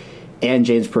weeks and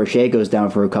James Prochet goes down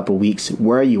for a couple weeks.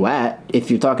 Where are you at? If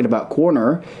you're talking about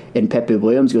corner and Pepe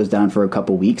Williams goes down for a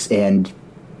couple weeks and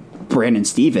Brandon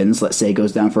Stevens, let's say,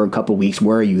 goes down for a couple weeks,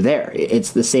 where are you there?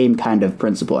 It's the same kind of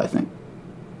principle, I think.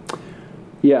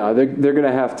 Yeah, they're going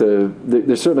to have to.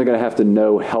 They're certainly going to have to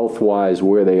know health-wise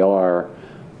where they are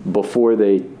before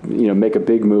they, make a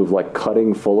big move like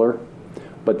cutting Fuller.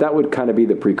 But that would kind of be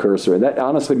the precursor, and that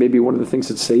honestly may be one of the things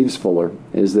that saves Fuller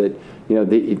is that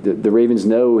the Ravens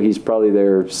know he's probably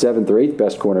their 7th or 8th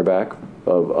best cornerback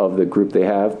of the group they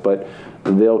have, but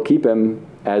they'll keep him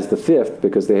as the 5th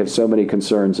because they have so many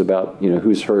concerns about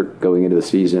who's hurt going into the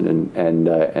season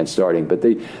and starting. But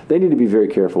they need to be very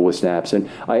careful with snaps. And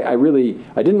I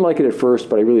didn't like it at first,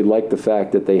 but I really liked the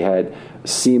fact that they had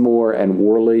Seymour and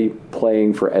Worley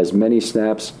playing for as many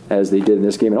snaps as they did in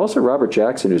this game, and also Robert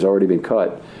Jackson, who's already been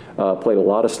cut, played a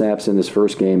lot of snaps in this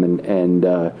first game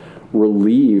and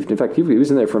relieved. In fact, he was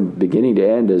in there from beginning to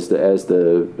end as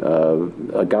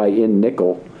a guy in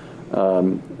nickel.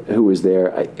 Who was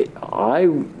there. I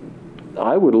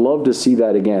would love to see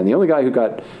that again. The only guy who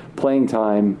got playing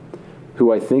time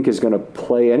who I think is going to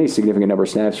play any significant number of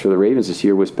snaps for the Ravens this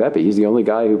year was Pepe. He's the only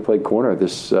guy who played corner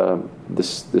this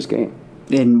game.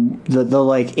 And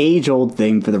the age-old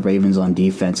thing for the Ravens on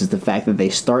defense is the fact that they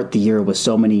start the year with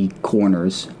so many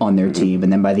corners on their team,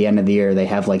 and then by the end of the year they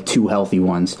have 2 healthy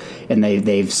ones, and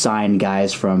they've signed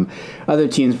guys from other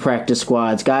teams' practice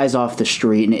squads, guys off the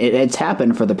street, and it's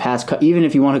happened for the past. Even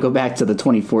if you want to go back to the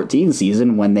 2014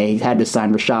 season when they had to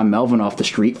sign Rashaan Melvin off the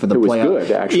street for the playoff,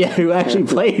 good, actually. Yeah, who actually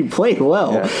played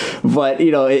well, yeah. But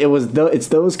it's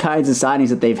those kinds of signings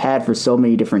that they've had for so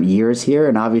many different years here,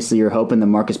 and obviously you're hoping that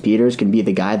Marcus Peters can be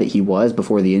the guy that he was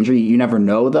before the injury. You never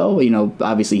know, though.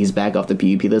 Obviously he's back off the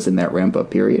PUP list in that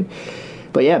ramp-up period.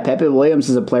 But yeah, Pepe Williams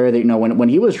is a player that, when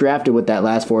he was drafted with that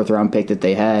last 4th-round pick that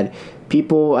they had,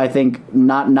 people, I think,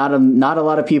 not a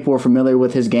lot of people were familiar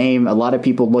with his game. A lot of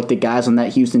people looked at guys on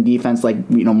that Houston defense like,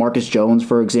 Marcus Jones,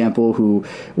 for example, who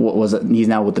he's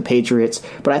now with the Patriots.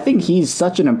 But I think he's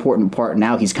such an important part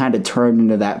now. He's kind of turned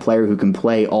into that player who can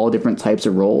play all different types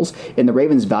of roles, and the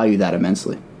Ravens value that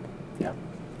immensely.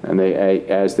 And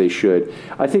as they should.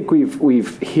 I think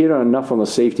we've hit on enough on the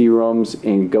safety rooms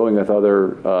in going with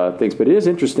other things. But it is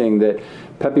interesting that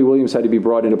Pepe Williams had to be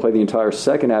brought in to play the entire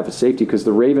second half of safety because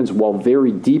the Ravens, while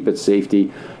very deep at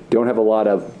safety, don't have a lot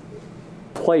of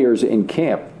players in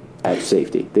camp at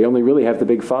safety. They only really have the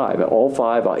big 5. All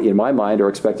 5, in my mind, are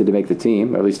expected to make the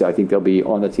team. Or at least I think they'll be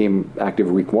on the team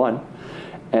active week 1.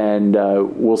 And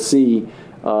we'll see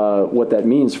what that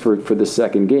means for the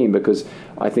second game, because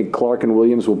I think Clark and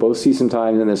Williams will both see some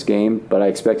time in this game, but I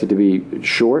expect it to be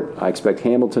short. I expect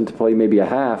Hamilton to play maybe a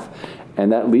half,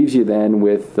 and that leaves you then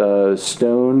with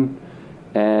Stone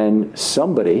and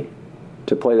somebody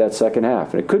to play that second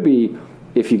half. And it could be,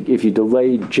 if you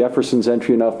delay Jefferson's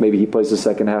entry enough, maybe he plays the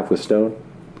second half with Stone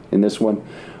in this one.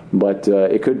 But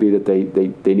it could be that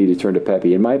they need to turn to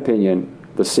Pepe. In my opinion,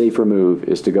 the safer move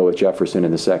is to go with Jefferson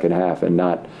in the second half and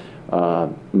not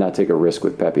take a risk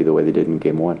with Pepe the way they did in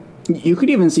game 1. You could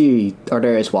even see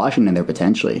Ardarius Washington there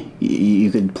potentially.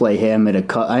 You could play him at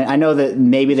a. I know that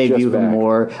maybe they view him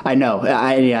more. I know.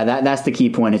 That's the key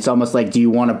point. It's almost like, do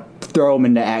you want to throw him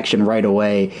into action right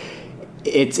away?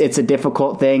 It's a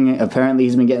difficult thing. Apparently,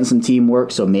 he's been getting some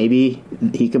teamwork, so maybe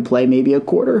he could play maybe a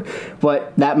quarter.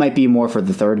 But that might be more for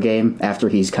the third game after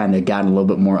he's kind of gotten a little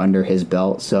bit more under his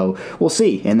belt. So we'll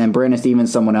see. And then Brandon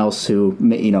Stevens, someone else who,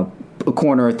 a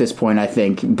corner at this point, I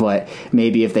think. But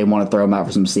maybe if they want to throw him out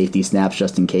for some safety snaps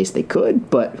just in case, they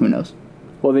could. But who knows?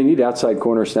 Well, they need outside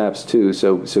corner snaps too.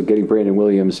 So getting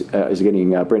Brandon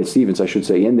Stevens, I should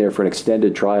say, in there for an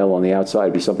extended trial on the outside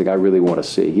would be something I really want to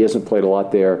see. He hasn't played a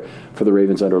lot there for the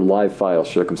Ravens under live file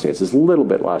circumstances. A little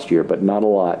bit last year, but not a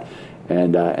lot,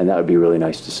 and that would be really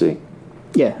nice to see.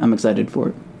 Yeah, I'm excited for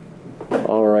it.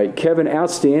 All right, Kevin,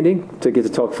 outstanding to get to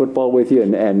talk football with you.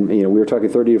 And we were talking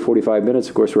 30 to 45 minutes.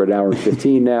 Of course, we're at an hour and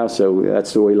 15 now, so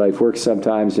that's the way life works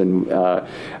sometimes. And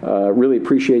really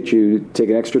appreciate you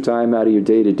taking extra time out of your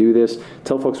day to do this.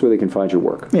 Tell folks where they can find your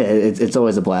work. Yeah, it's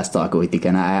always a blast talking with you,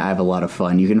 Ken. I have a lot of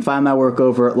fun. You can find my work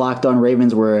over at Locked On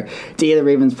Ravens. We're a Day of the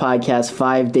Ravens podcast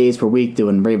 5 days per week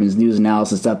doing Ravens news,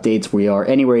 analysis, updates. We are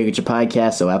anywhere you get your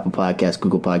podcasts, so Apple Podcasts,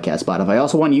 Google Podcasts, Spotify.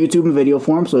 Also on YouTube in video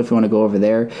form, so if you want to go over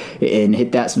there and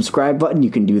hit that subscribe button, you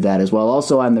can do that as well.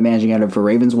 Also, I'm the managing editor for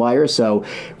Ravens Wire, so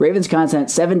Ravens content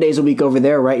 7 days a week over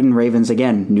there, writing Ravens,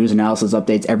 again, news, analysis,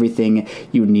 updates, everything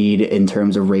you need in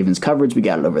terms of Ravens coverage. We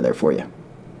got it over there for you.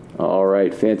 All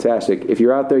right, fantastic. If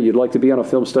you're out there, you'd like to be on a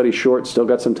film study short, still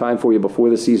got some time for you before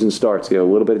the season starts. You have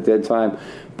a little bit of dead time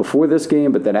before this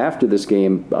game, but then after this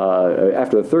game,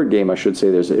 after the third game, I should say,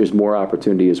 there's more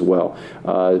opportunity as well.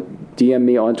 DM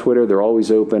me on Twitter. They're always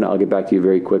open. I'll get back to you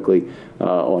very quickly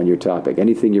on your topic.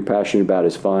 Anything you're passionate about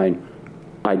is fine.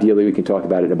 Ideally, we can talk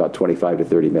about it in about 25 to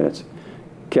 30 minutes.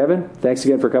 Kevin, thanks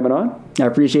again for coming on. I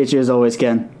appreciate you as always,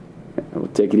 Ken. And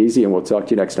we'll take it easy, and we'll talk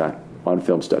to you next time on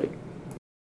Film Study.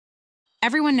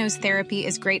 Everyone knows therapy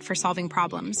is great for solving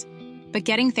problems, but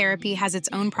getting therapy has its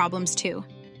own problems too,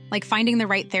 like finding the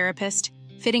right therapist,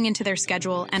 fitting into their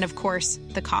schedule, and of course,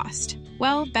 the cost.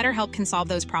 Well, BetterHelp can solve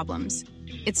those problems.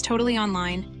 It's totally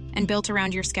online and built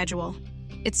around your schedule.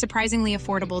 It's surprisingly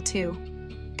affordable too.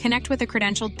 Connect with a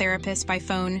credentialed therapist by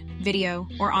phone, video,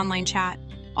 or online chat,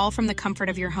 all from the comfort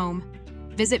of your home.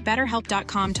 Visit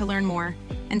BetterHelp.com to learn more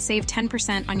and save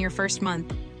 10% on your first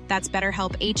month. That's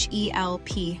BetterHelp,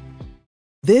 H-E-L-P.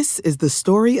 This is the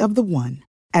story of the one.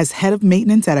 As head of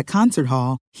maintenance at a concert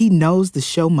hall, he knows the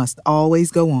show must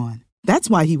always go on. That's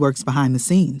why he works behind the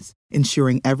scenes,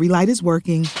 ensuring every light is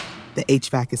working, the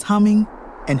HVAC is humming,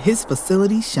 and his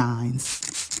facility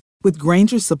shines. With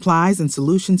Grainger's supplies and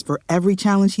solutions for every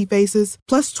challenge he faces,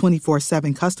 plus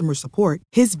 24/7 customer support,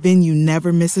 his venue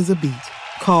never misses a beat.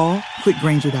 Call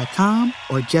quickgrainger.com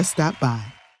or just stop by.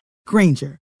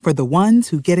 Grainger, for the ones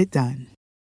who get it done.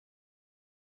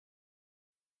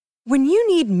 When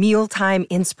you need mealtime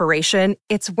inspiration,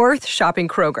 it's worth shopping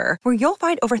Kroger, where you'll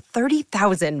find over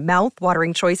 30,000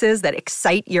 mouth-watering choices that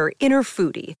excite your inner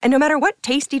foodie. And no matter what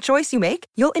tasty choice you make,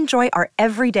 you'll enjoy our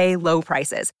everyday low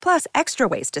prices, plus extra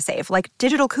ways to save, like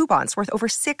digital coupons worth over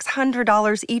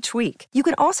 $600 each week. You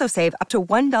can also save up to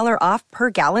 $1 off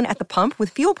per gallon at the pump with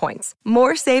fuel points.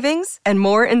 More savings and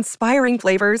more inspiring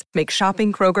flavors make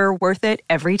shopping Kroger worth it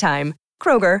every time.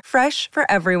 Kroger, fresh for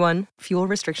everyone. Fuel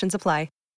restrictions apply.